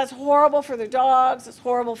 And so that's horrible for the dogs, it's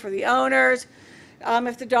horrible for the owners.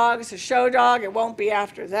 If the dog is a show dog, it won't be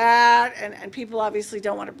after that. And people obviously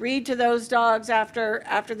don't want to breed to those dogs after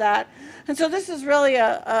that. And so this is really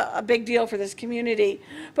a big deal for this community.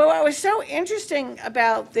 But what was so interesting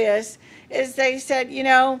about this is they said,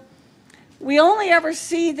 we only ever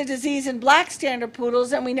see the disease in black standard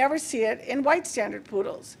poodles, and we never see it in white standard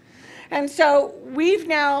poodles. And so we've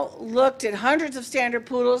now looked at hundreds of standard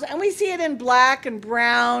poodles, and we see it in black and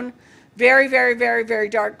brown, very, very, very, very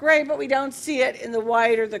dark gray, but we don't see it in the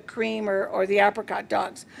white or the cream or the apricot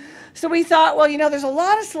dogs. So we thought, well, you know, there's a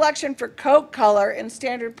lot of selection for coat color in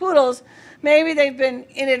standard poodles. Maybe they've been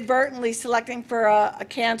inadvertently selecting for a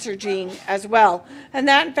cancer gene as well. And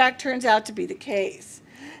that, in fact, turns out to be the case.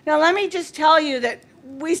 Now, let me just tell you that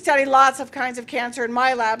we study lots of kinds of cancer in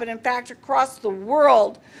my lab, and in fact, across the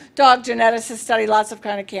world, dog geneticists study lots of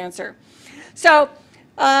kinds of cancer. So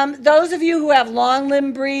those of you who have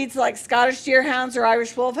long-limbed breeds like Scottish Deerhounds or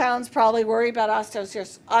Irish Wolfhounds probably worry about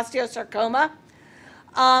osteosarcoma.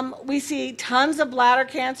 We see tons of bladder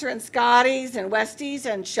cancer in Scotties and Westies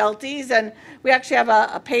and Shelties, and we actually have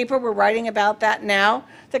a paper we're writing about that now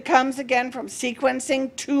that comes again from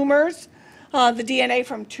sequencing tumors, the DNA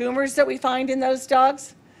from tumors that we find in those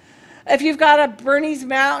dogs. If you've got a Bernese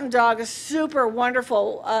Mountain Dog, a super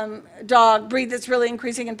wonderful dog breed that's really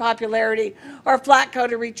increasing in popularity, or a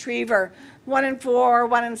flat-coated Retriever, 1 in 4,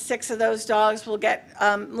 1 in 6 of those dogs will get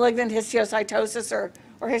malignant histiocytosis or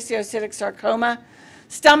histiocytic sarcoma.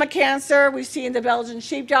 Stomach cancer we see in the Belgian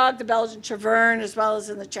Sheepdog, the Belgian Tervuren, as well as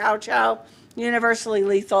in the Chow Chow, universally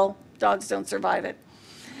lethal. Dogs don't survive it.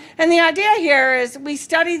 And the idea here is we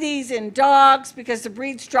study these in dogs because the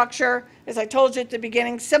breed structure, as I told you at the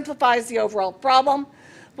beginning, simplifies the overall problem.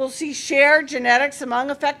 We'll see shared genetics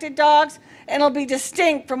among affected dogs, and it'll be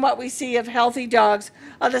distinct from what we see of healthy dogs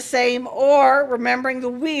of the same or, remembering the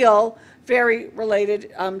wheel, very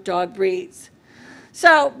related dog breeds.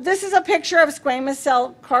 So this is a picture of squamous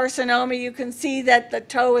cell carcinoma. You can see that the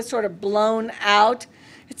toe is sort of blown out.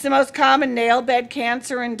 It's the most common nail bed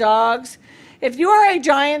cancer in dogs. If you are a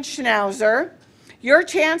giant Schnauzer, your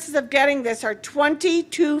chances of getting this are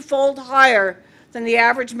 22-fold higher than the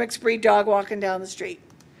average mixed breed dog walking down the street.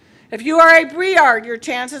 If you are a Briard, your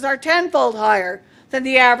chances are 10-fold higher than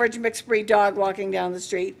the average mixed breed dog walking down the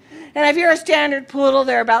street. And if you're a standard poodle,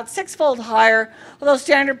 they're about 6-fold higher, although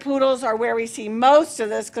standard poodles are where we see most of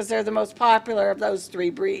this because they're the most popular of those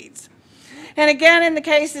 3 breeds. And again, in the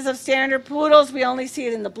cases of standard poodles, we only see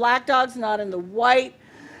it in the black dogs, not in the white.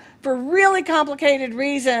 For really complicated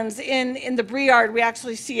reasons, in the Briard, we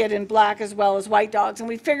actually see it in black as well as white dogs, and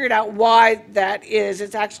we figured out why that is.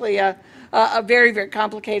 It's actually a very, very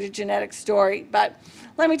complicated genetic story, but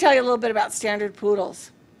let me tell you a little bit about standard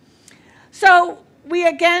poodles. So we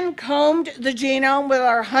again combed the genome with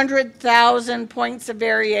our 100,000 points of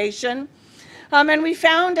variation, and we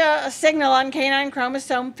found a signal on canine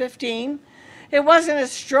chromosome 15. It wasn't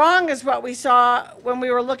as strong as what we saw when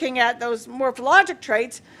we were looking at those morphologic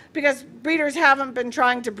traits, because breeders haven't been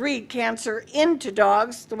trying to breed cancer into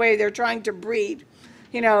dogs the way they're trying to breed,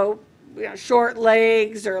 short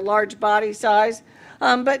legs or large body size.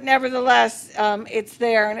 But nevertheless, it's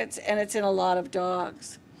there, and it's in a lot of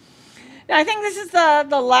dogs. Now, I think this is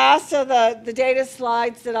the last of the data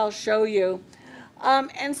slides that I'll show you.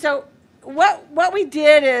 And so what we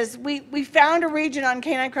did is we found a region on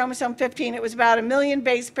canine chromosome 15. It was about 1 million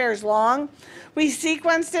base pairs long. We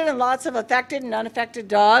sequenced it in lots of affected and unaffected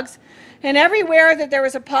dogs. And everywhere that there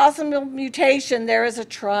was a possible mutation, there is a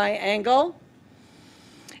triangle.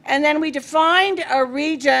 And then we defined a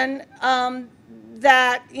region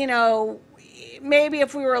that, maybe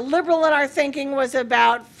if we were liberal in our thinking, was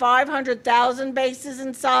about 500,000 bases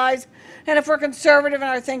in size. And if we're conservative in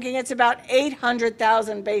our thinking, it's about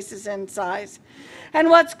 800,000 bases in size. And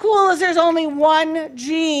what's cool is there's only one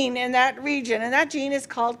gene in that region, and that gene is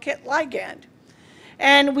called KIT ligand.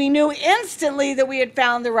 And we knew instantly that we had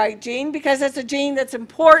found the right gene because it's a gene that's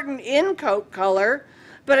important in coat color,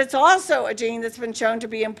 but it's also a gene that's been shown to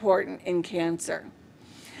be important in cancer.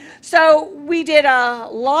 So we did a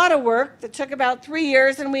lot of work that took about 3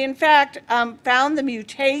 years, and we in fact found the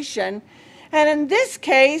mutation. And in this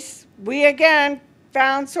case, we again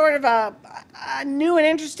found sort of a new and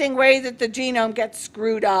interesting way that the genome gets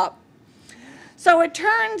screwed up. So it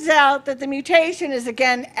turns out that the mutation is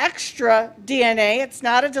again extra DNA. It's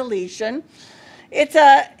not a deletion. It's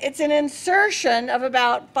an insertion of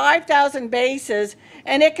about 5,000 bases,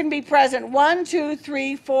 and it can be present 1, 2,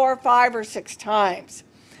 3, 4, 5, or 6 times.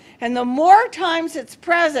 And the more times it's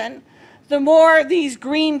present, the more these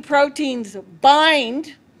green proteins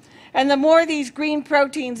bind. And the more these green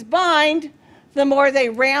proteins bind, the more they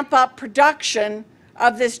ramp up production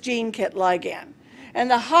of this gene KIT ligand. And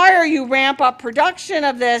the higher you ramp up production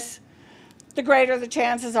of this, the greater the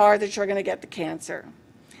chances are that you're going to get the cancer.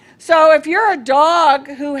 So if you're a dog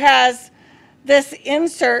who has this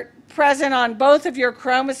insert present on both of your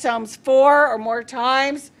chromosomes 4 or more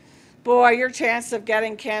times, boy, your chances of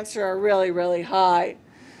getting cancer are really, really high.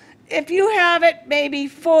 If you have it maybe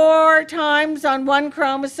 4 times on one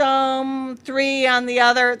chromosome, 3 on the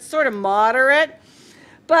other, it's sort of moderate.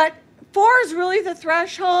 But 4 is really the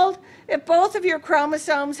threshold. If both of your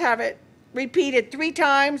chromosomes have it repeated 3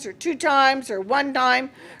 times or 2 times or 1 time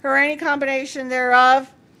or any combination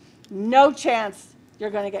thereof, no chance you're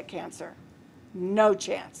going to get cancer. No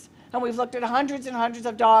chance. And we've looked at hundreds and hundreds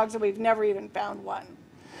of dogs and we've never even found one.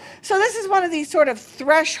 So this is one of these sort of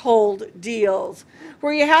threshold deals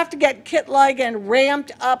where you have to get KIT ligand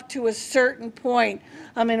ramped up to a certain point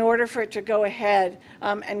in order for it to go ahead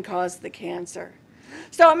and cause the cancer.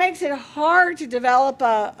 So it makes it hard to develop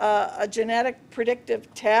a genetic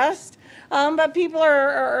predictive test, but people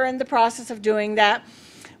are in the process of doing that.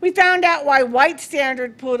 We found out why white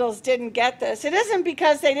standard poodles didn't get this. It isn't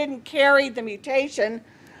because they didn't carry the mutation,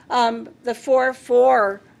 the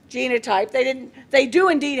 4-4 genotype. They do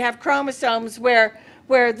indeed have chromosomes where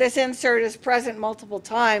this insert is present multiple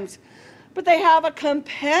times, but they have a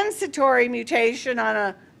compensatory mutation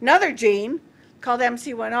on another gene called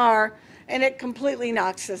MC1R, and it completely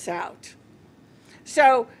knocks this out.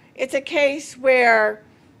 So it's a case where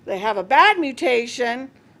they have a bad mutation,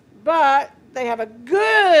 but they have a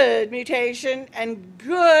good mutation and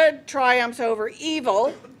good triumphs over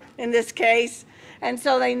evil in this case, and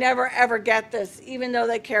so they never ever get this, even though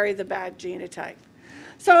they carry the bad genotype.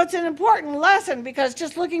 So it's an important lesson because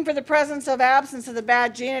just looking for the presence of absence of the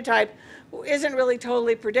bad genotype isn't really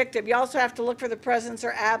totally predictive. You also have to look for the presence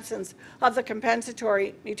or absence of the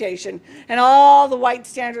compensatory mutation. And all the white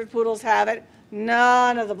standard poodles have it.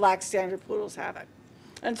 None of the black standard poodles have it.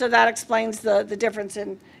 And so that explains the difference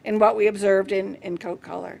in what we observed in coat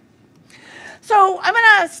color. So I'm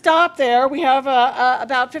going to stop there. We have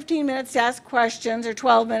about 15 minutes to ask questions, or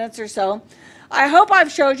 12 minutes or so. I hope I've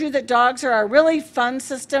showed you that dogs are a really fun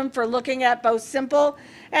system for looking at both simple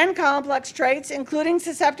and complex traits, including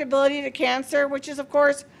susceptibility to cancer, which is, of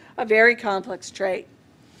course, a very complex trait.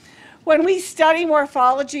 When we study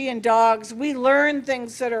morphology in dogs, we learn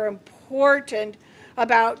things that are important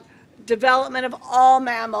about development of all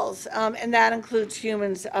mammals, and that includes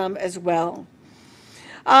humans as well.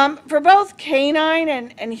 For both canine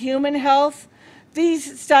and human health,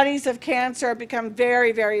 these studies of cancer have become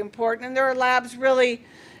very, very important, and there are labs really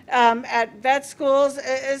at vet schools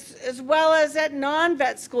as well as at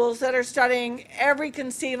non-vet schools that are studying every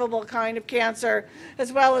conceivable kind of cancer,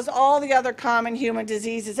 as well as all the other common human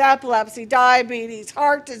diseases: epilepsy, diabetes,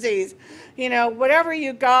 heart disease, whatever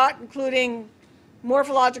you got, including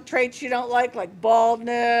morphologic traits you don't like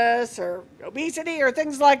baldness or obesity or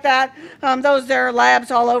things like that. There are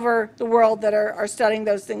labs all over the world that are studying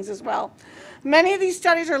those things as well. Many of these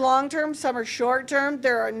studies are long-term, some are short-term.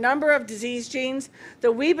 There are a number of disease genes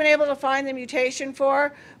that we've been able to find the mutation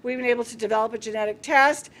for. We've been able to develop a genetic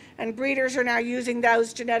test, and breeders are now using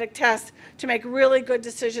those genetic tests to make really good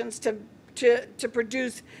decisions to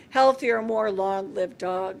produce healthier, more long-lived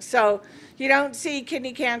dogs. So you don't see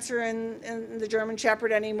kidney cancer in the German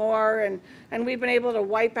Shepherd anymore, and we've been able to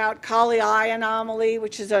wipe out collie eye anomaly,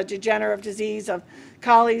 which is a degenerative disease of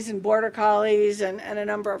collies and border collies and a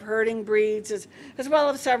number of herding breeds, as well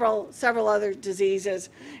as several other diseases.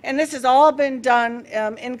 And this has all been done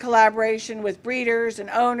in collaboration with breeders and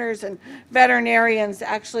owners and veterinarians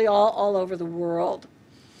actually all over the world.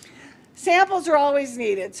 Samples are always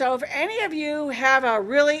needed. So if any of you have a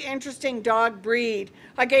really interesting dog breed,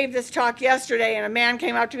 I gave this talk yesterday and a man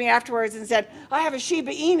came up to me afterwards and said, I have a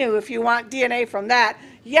Shiba Inu if you want DNA from that.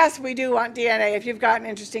 Yes, we do want DNA if you've got an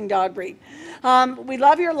interesting dog breed. We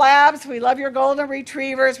love your labs, we love your golden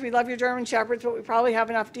retrievers, we love your German Shepherds, but we probably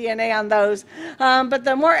have enough DNA on those. But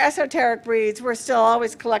the more esoteric breeds, we're still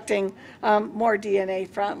always collecting more DNA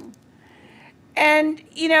from. And,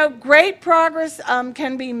 great progress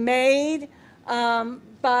can be made,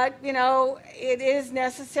 but, it is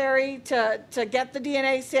necessary to get the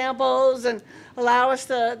DNA samples and allow us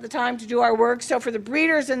the time to do our work. So for the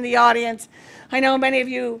breeders in the audience, I know many of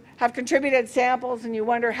you have contributed samples and you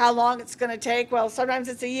wonder how long it's going to take. Well, sometimes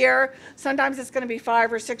it's a year, sometimes it's going to be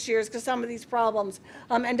 5 or 6 years, because some of these problems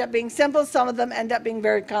end up being simple, some of them end up being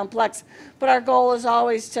very complex. But our goal is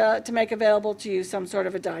always to make available to you some sort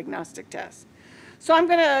of a diagnostic test. So I'm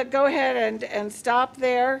going to go ahead and stop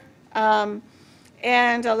there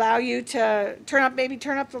and allow you to turn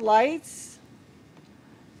up the lights.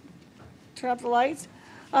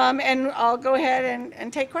 And I'll go ahead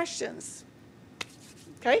and take questions.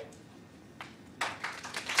 Okay?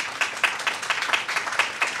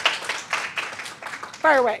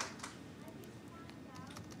 Fire away.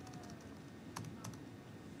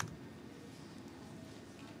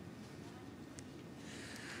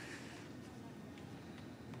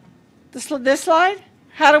 This slide?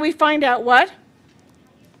 How do we find out what?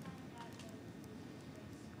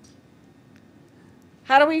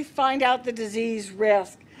 How do we find out the disease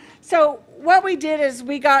risk? So what we did is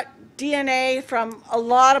we got DNA from a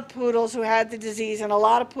lot of poodles who had the disease and a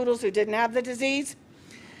lot of poodles who didn't have the disease.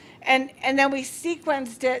 And then we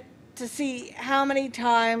sequenced it to see how many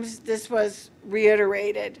times this was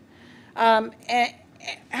reiterated. And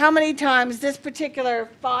how many times this particular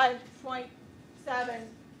 5.7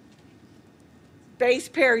 base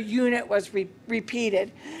pair unit was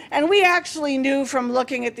repeated. And we actually knew from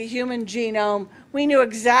looking at the human genome, we knew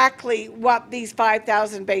exactly what these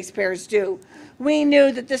 5,000 base pairs do. We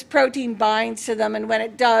knew that this protein binds to them, and when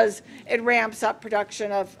it does, it ramps up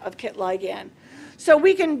production of KIT ligand. So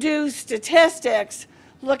we can do statistics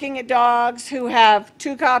looking at dogs who have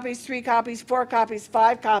 2 copies, 3 copies, 4 copies,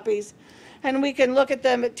 5 copies, and we can look at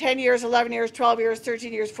them at 10 years, 11 years, 12 years,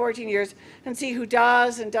 13 years, 14 years, and see who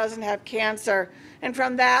does and doesn't have cancer. And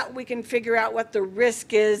from that, we can figure out what the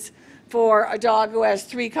risk is for a dog who has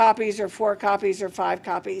 3 copies or 4 copies or 5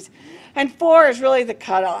 copies. And 4 is really the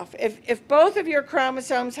cutoff. If both of your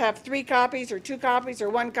chromosomes have 3 copies or 2 copies or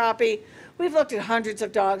 1 copy, we've looked at hundreds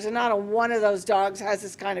of dogs, and not a one of those dogs has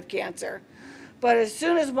this kind of cancer. But as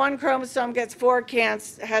soon as one chromosome gets 4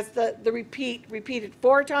 has the repeated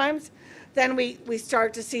 4 times, then we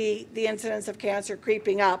start to see the incidence of cancer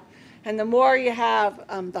creeping up. And the more you have,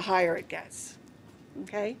 the higher it gets.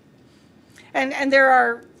 Okay? And there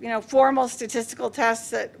are, formal statistical tests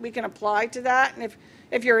that we can apply to that. And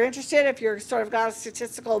if you're interested, if you're sort of got a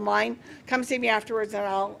statistical mind, come see me afterwards, and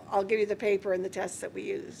I'll give you the paper and the tests that we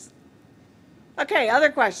use. Okay, other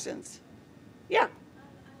questions? Yeah. I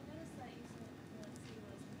noticed that you said epilepsy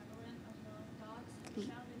was prevalent among dogs. Have you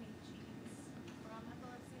found any genes from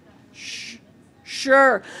epilepsy that have been linked?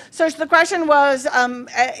 Sure. So the question was,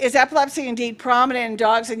 is epilepsy indeed prominent in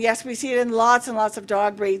dogs? And yes, we see it in lots and lots of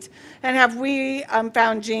dog breeds. And have we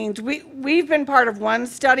found genes? We've been part of one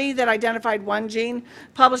study that identified one gene,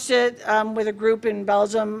 published it with a group in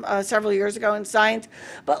Belgium several years ago in Science.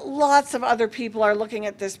 But lots of other people are looking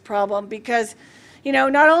at this problem because,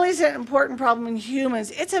 not only is it an important problem in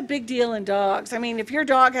humans, it's a big deal in dogs. I mean, if your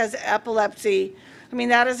dog has epilepsy,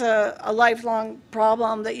 that is a lifelong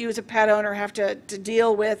problem that you as a pet owner have to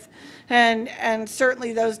deal with. And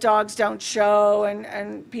certainly those dogs don't show,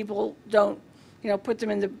 and people don't, put them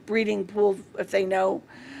in the breeding pool if they know.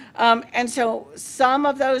 And so some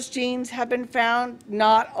of those genes have been found,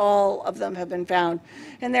 not all of them have been found.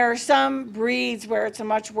 And there are some breeds where it's a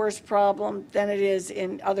much worse problem than it is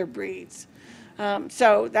in other breeds.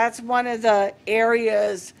 So that's one of the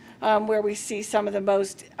areas where we see some of the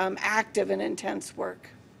most active and intense work.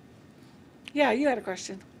 Yeah, you had a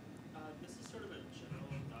question. This is sort of a general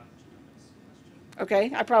dog genomics question.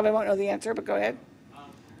 Okay, I probably won't know the answer, but go ahead. Well,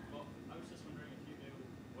 I was just wondering if you knew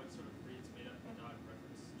what sort of breeds made up the dog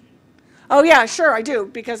reference genome. Oh yeah, sure I do,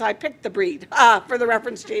 because I picked the breed for the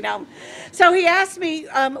reference genome. So he asked me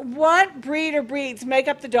what breed or breeds make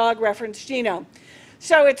up the dog reference genome.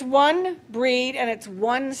 So it's one breed and it's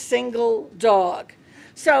one single dog.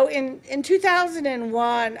 So in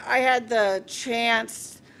 2001, I had the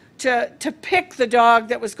chance to pick the dog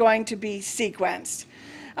that was going to be sequenced.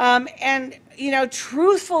 And,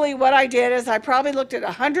 truthfully, what I did is I probably looked at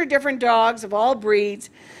 100 different dogs of all breeds,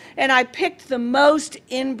 and I picked the most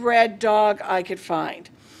inbred dog I could find.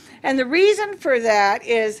 And the reason for that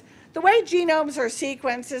is the way genomes are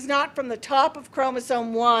sequenced is not from the top of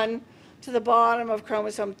chromosome 1 to the bottom of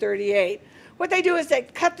chromosome 38. What they do is they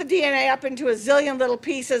cut the DNA up into a zillion little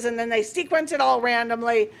pieces, and then they sequence it all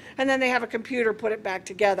randomly, and then they have a computer put it back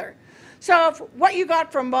together. So if what you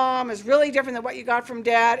got from mom is really different than what you got from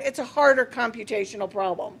dad, it's a harder computational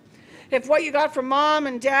problem. If what you got from mom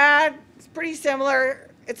and dad is pretty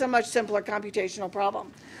similar, it's a much simpler computational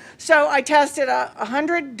problem. So I tested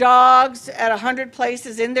 100 dogs at 100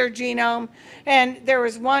 places in their genome, and there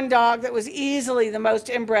was one dog that was easily the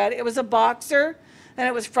most inbred. It was a boxer, and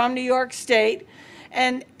it was from New York State.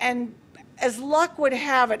 And as luck would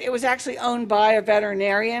have it, it was actually owned by a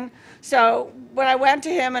veterinarian. So when I went to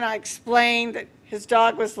him and I explained that his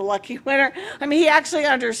dog was the lucky winner, he actually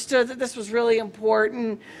understood that this was really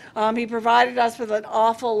important. He provided us with an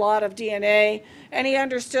awful lot of DNA, and he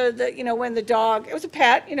understood that, when the dog, it was a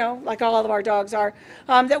pet, like all of our dogs are,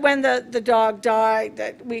 that when the dog died,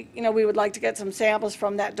 that we would like to get some samples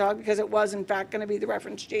from that dog because it was, in fact, going to be the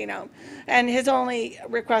reference genome. And his only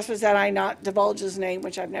request was that I not divulge his name,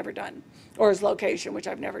 which I've never done, or his location, which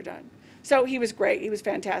I've never done. So he was great. He was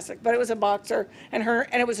fantastic. But it was a boxer, and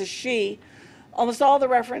it was a she. Almost all the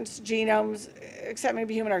reference genomes, except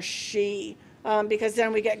maybe human, are she, because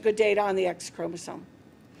then we get good data on the X chromosome.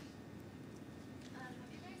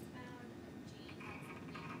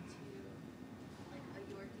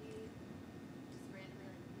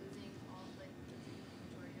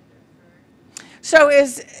 So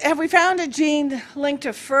have we found a gene linked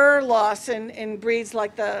to fur loss in breeds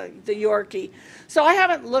like the Yorkie? So I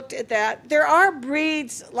haven't looked at that. There are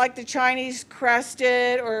breeds like the Chinese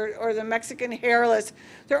crested or the Mexican hairless.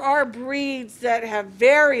 There are breeds that have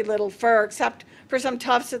very little fur except for some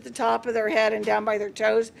tufts at the top of their head and down by their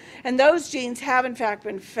toes. And those genes have in fact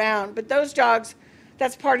been found. But those dogs,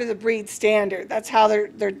 that's part of the breed standard. That's how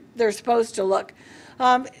they're supposed to look.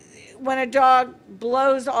 When a dog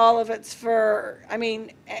blows all of its fur, I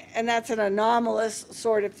mean, and that's an anomalous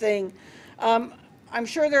sort of thing. I'm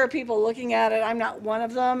sure there are people looking at it. I'm not one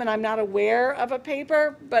of them, and I'm not aware of a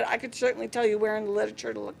paper, but I could certainly tell you where in the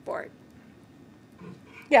literature to look for it.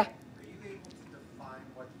 Yeah. Are you able to define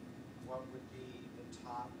what would be the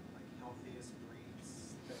top, like, healthiest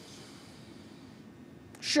breeds that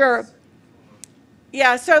should? Sure.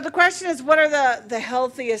 Yeah, so the question is, what are the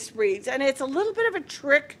healthiest breeds? And it's a little bit of a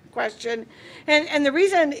trick question. And the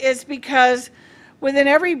reason is because within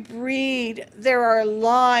every breed, there are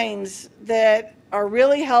lines that are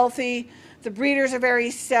really healthy. The breeders are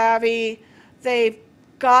very savvy. They've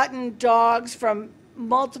gotten dogs from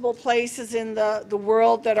multiple places in the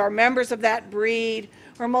world that are members of that breed,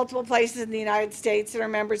 or multiple places in the United States that are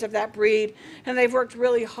members of that breed. And they've worked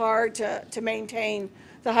really hard to maintain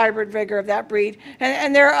the hybrid vigor of that breed.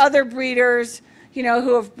 And there are other breeders, you know,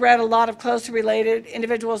 who have bred a lot of closely related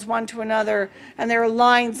individuals one to another, and their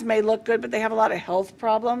lines may look good, but they have a lot of health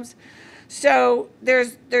problems. So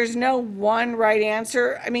there's no one right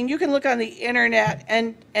answer. I mean, you can look on the internet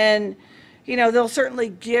and you know, they'll certainly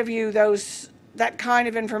give you that kind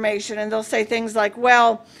of information, and they'll say things like,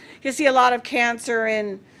 well, you see a lot of cancer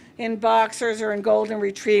in boxers or in golden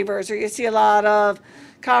retrievers, or you see a lot of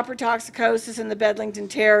copper toxicosis in the Bedlington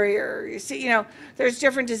Terrier. You see, you know, there's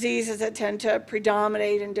different diseases that tend to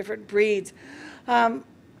predominate in different breeds.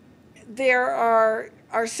 There are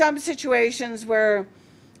some situations where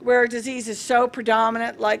disease is so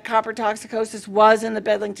predominant, like copper toxicosis was in the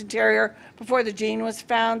Bedlington Terrier before the gene was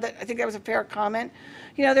found, that I think that was a fair comment.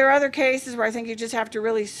 You know, there are other cases where I think you just have to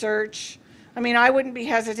really search. I mean, I wouldn't be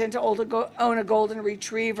hesitant to own a golden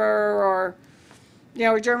retriever or, you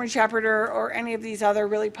know, a German Shepherd or any of these other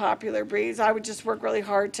really popular breeds. I would just work really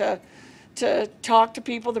hard to talk to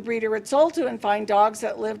people the breeder had sold to and find dogs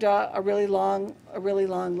that lived a really long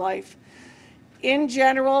life. In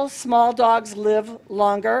general, small dogs live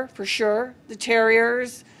longer, for sure. The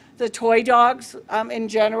terriers, the toy dogs, in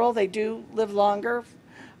general, they do live longer.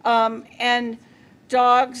 And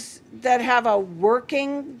dogs that have a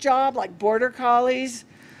working job, like border collies,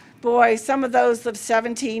 boy, some of those live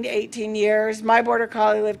 17, 18 years. My border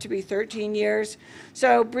collie lived to be 13 years.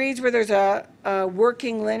 So breeds where there's a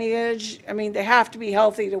working lineage, I mean, they have to be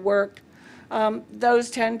healthy to work. Those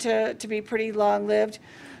tend to be pretty long-lived.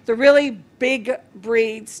 The really big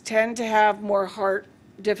breeds tend to have more heart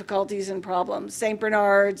difficulties and problems. St.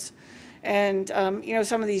 Bernards and, you know,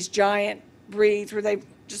 some of these giant breeds where they've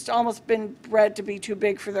just almost been bred to be too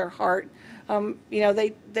big for their heart. You know,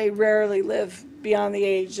 they rarely live beyond the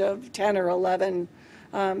age of 10 or 11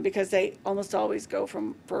 because they almost always go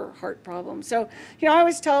for heart problems. So, you know, I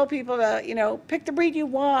always tell people to, you know, pick the breed you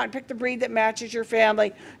want, pick the breed that matches your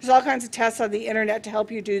family. There's all kinds of tests on the internet to help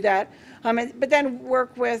you do that. But then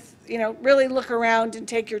work with, you know, really look around and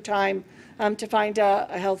take your time to find a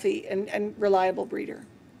healthy and reliable breeder.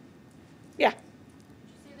 Yeah. Would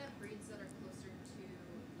you say that breeds that are closer to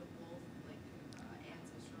the wolf, like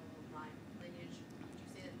ancestral lineage, would you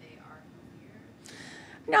say that they are healthier?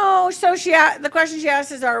 No, so the question she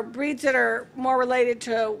asked is, are breeds that are more related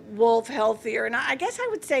to wolf healthier? And I guess I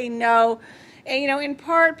would say no. And, you know, in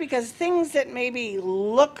part because things that maybe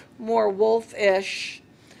look more wolfish,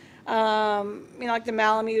 you know, like the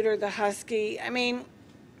Malamute or the Husky, I mean,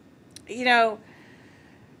 you know,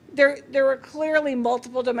 there were clearly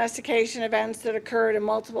multiple domestication events that occurred in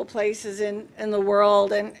multiple places in the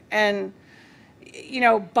world, and you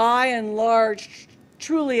know, by and large,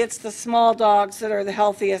 truly it's the small dogs that are the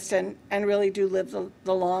healthiest and really do live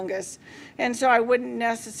the longest. And so I wouldn't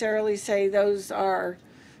necessarily say those are,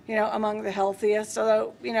 you know, among the healthiest,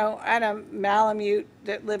 although, you know, I had a Malamute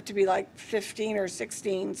that lived to be like 15 or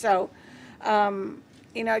 16. So,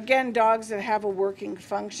 you know, again, dogs that have a working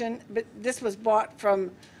function, but this was bought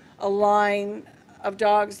from a line of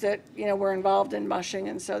dogs that, you know, were involved in mushing,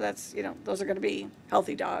 and so that's, you know, those are going to be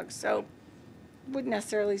healthy dogs. So wouldn't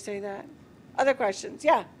necessarily say that. Other questions?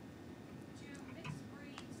 Yeah.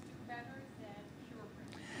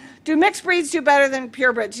 Do mixed breeds do better than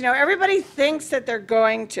purebreds? You know, everybody thinks that they're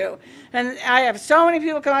going to. And I have so many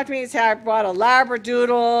people come up to me and say, I bought a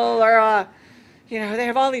Labradoodle or a, you know, they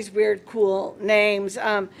have all these weird, cool names.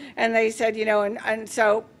 And they said, you know, and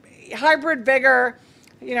so hybrid vigor,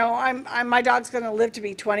 you know, my dog's going to live to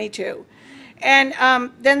be 22. And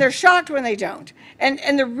then they're shocked when they don't.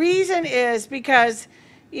 And the reason is because,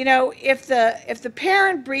 you know, if the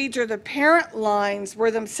parent breeds or the parent lines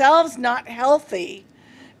were themselves not healthy,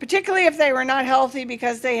 particularly if they were not healthy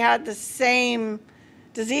because they had the same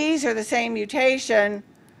disease or the same mutation,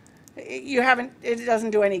 it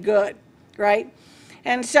doesn't do any good, right?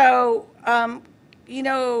 And so, you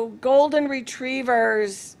know, golden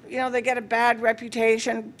retrievers, you know, they get a bad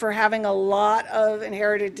reputation for having a lot of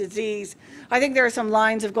inherited disease. I think there are some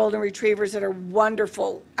lines of golden retrievers that are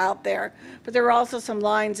wonderful out there, but there are also some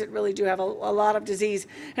lines that really do have a lot of disease.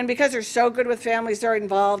 And because they're so good with families, they're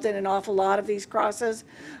involved in an awful lot of these crosses.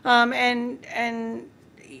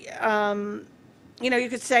 You know, you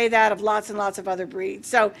could say that of lots and lots of other breeds.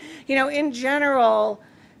 So, you know, in general,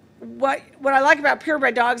 what I like about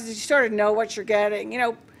purebred dogs is you sort of know what you're getting. You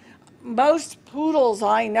know, most poodles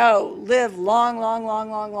I know live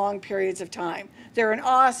long periods of time. They're an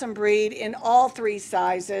awesome breed in all three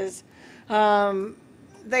sizes. They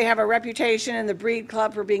have a reputation in the breed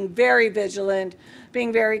club for being very vigilant,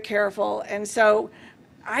 being very careful, and so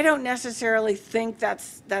I don't necessarily think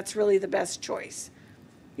that's really the best choice.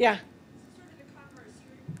 Yeah. Sort of the converse,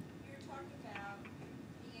 you were talking about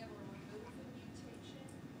being able to remove the mutation.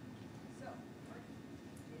 So,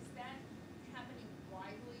 is that happening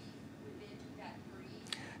widely within that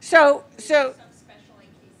breed? So Some special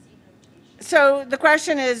AKC notation? So the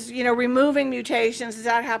question is, you know, removing mutations, does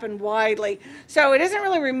that happen widely? So it isn't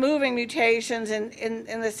really removing mutations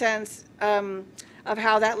in the sense of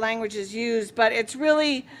how that language is used, but it's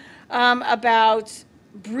really about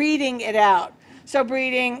breeding it out. So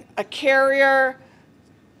breeding a carrier,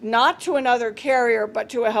 not to another carrier, but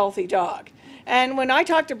to a healthy dog. And when I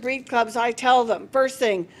talk to breed clubs, I tell them, first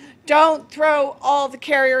thing, don't throw all the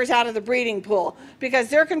carriers out of the breeding pool because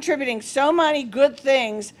they're contributing so many good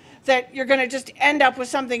things that you're going to just end up with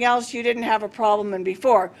something else you didn't have a problem in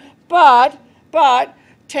before. But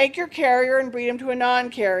take your carrier and breed them to a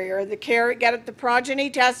non-carrier. Get the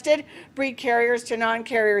progeny tested, breed carriers to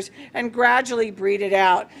non-carriers, and gradually breed it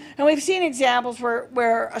out. And we've seen examples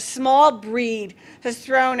where a small breed has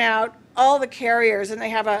thrown out all the carriers and they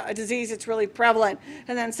have a disease that's really prevalent,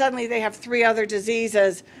 and then suddenly they have 3 other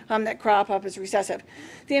diseases that crop up as recessive.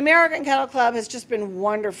 The American Kennel Club has just been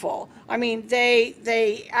wonderful. I mean,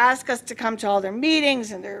 they ask us to come to all their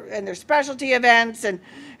meetings and their specialty events and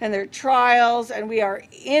their trials, and we are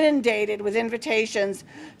inundated with invitations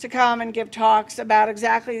to come and give talks about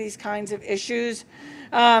exactly these kinds of issues.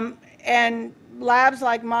 And labs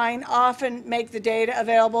like mine often make the data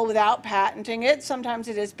available without patenting it. Sometimes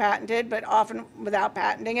it is patented, but often without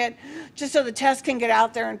patenting it, just so the test can get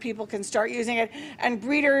out there and people can start using it. And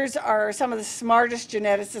breeders are some of the smartest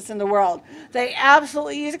geneticists in the world. They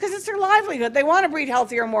absolutely use it because it's their livelihood. They want to breed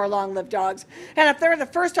healthier, more long-lived dogs. And if they're the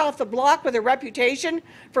first off the block with a reputation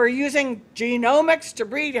for using genomics to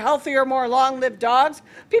breed healthier, more long-lived dogs,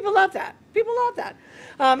 people love that. People love that.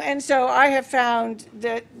 And so I have found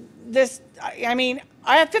that I mean,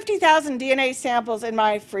 I have 50,000 DNA samples in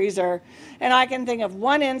my freezer, and I can think of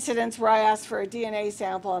one incidence where I asked for a DNA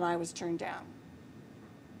sample and I was turned down.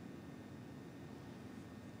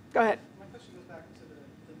 Go ahead. My question goes back to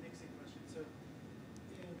the mixing question. So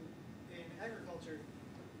in agriculture,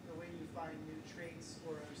 the way you find new traits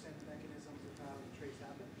or understand the mechanisms of how the traits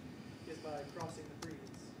happen is by crossing the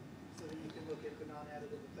breeds so that you can look at the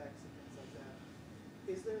non-additive effects and things like that.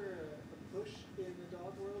 Is there a push in the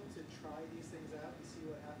dog world to try these things out and see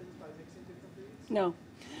what happens by mixing different breeds?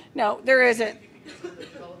 No, there isn't. Because of the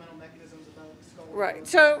developmental mechanisms about skull. Right.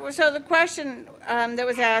 So the question that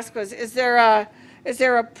was asked was, is there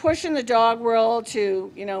a push in the dog world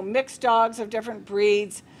to, you know, mix dogs of different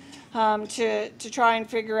breeds to try and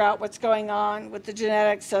figure out what's going on with the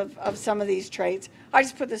genetics of some of these traits? I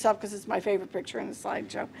just put this up because it's my favorite picture in the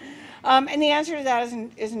slideshow. And the answer to that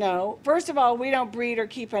is no. First of all, we don't breed or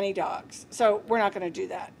keep any dogs, so we're not going to do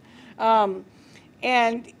that.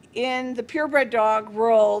 And in the purebred dog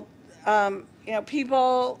world, you know,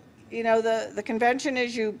 people, you know, the convention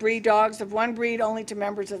is you breed dogs of one breed only to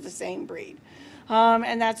members of the same breed.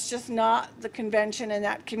 And that's just not the convention in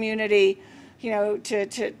that community, you know, to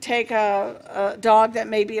take a dog that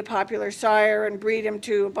may be a popular sire and breed him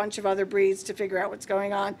to a bunch of other breeds to figure out what's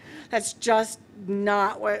going on. That's just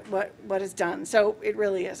not what is done. So it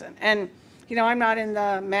really isn't. And, you know, I'm not in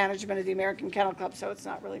the management of the American Kennel Club, so it's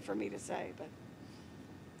not really for me to say. But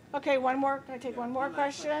okay, one more. Can I take one more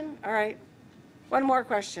question? All right. One more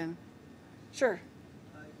question. Sure.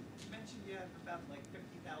 You mentioned you have about like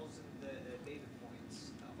 50,000 data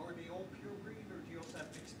points. Are they all pure breed, or do you also have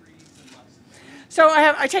mixed breeds and lots of So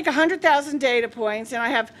I take 100,000 data points, and I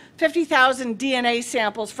have 50,000 DNA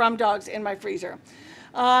samples from dogs in my freezer.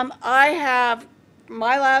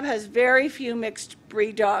 My lab has very few mixed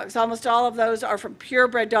breed dogs. Almost all of those are from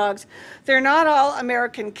purebred dogs. They're not all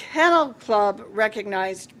American Kennel Club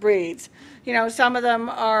recognized breeds. You know, some of them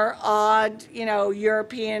are odd, you know,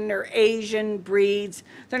 European or Asian breeds.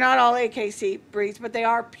 They're not all AKC breeds, but they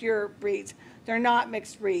are pure breeds. They're not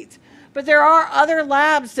mixed breeds. But there are other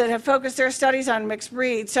labs that have focused their studies on mixed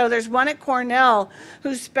breeds. So there's one at Cornell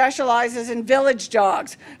who specializes in village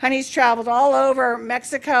dogs. And he's traveled all over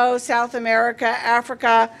Mexico, South America,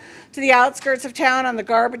 Africa, to the outskirts of town on the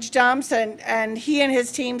garbage dumps. And he and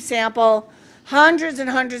his team sample hundreds and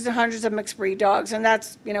hundreds and hundreds of mixed breed dogs. And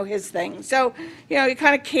that's, you know, his thing. So, you know, you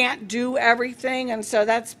kind of can't do everything. And so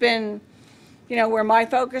that's been, you know, where my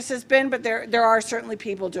focus has been. But there are certainly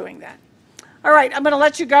people doing that. All right, I'm going to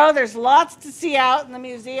let you go. There's lots to see out in the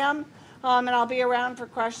museum, and I'll be around for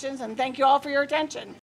questions. And thank you all for your attention.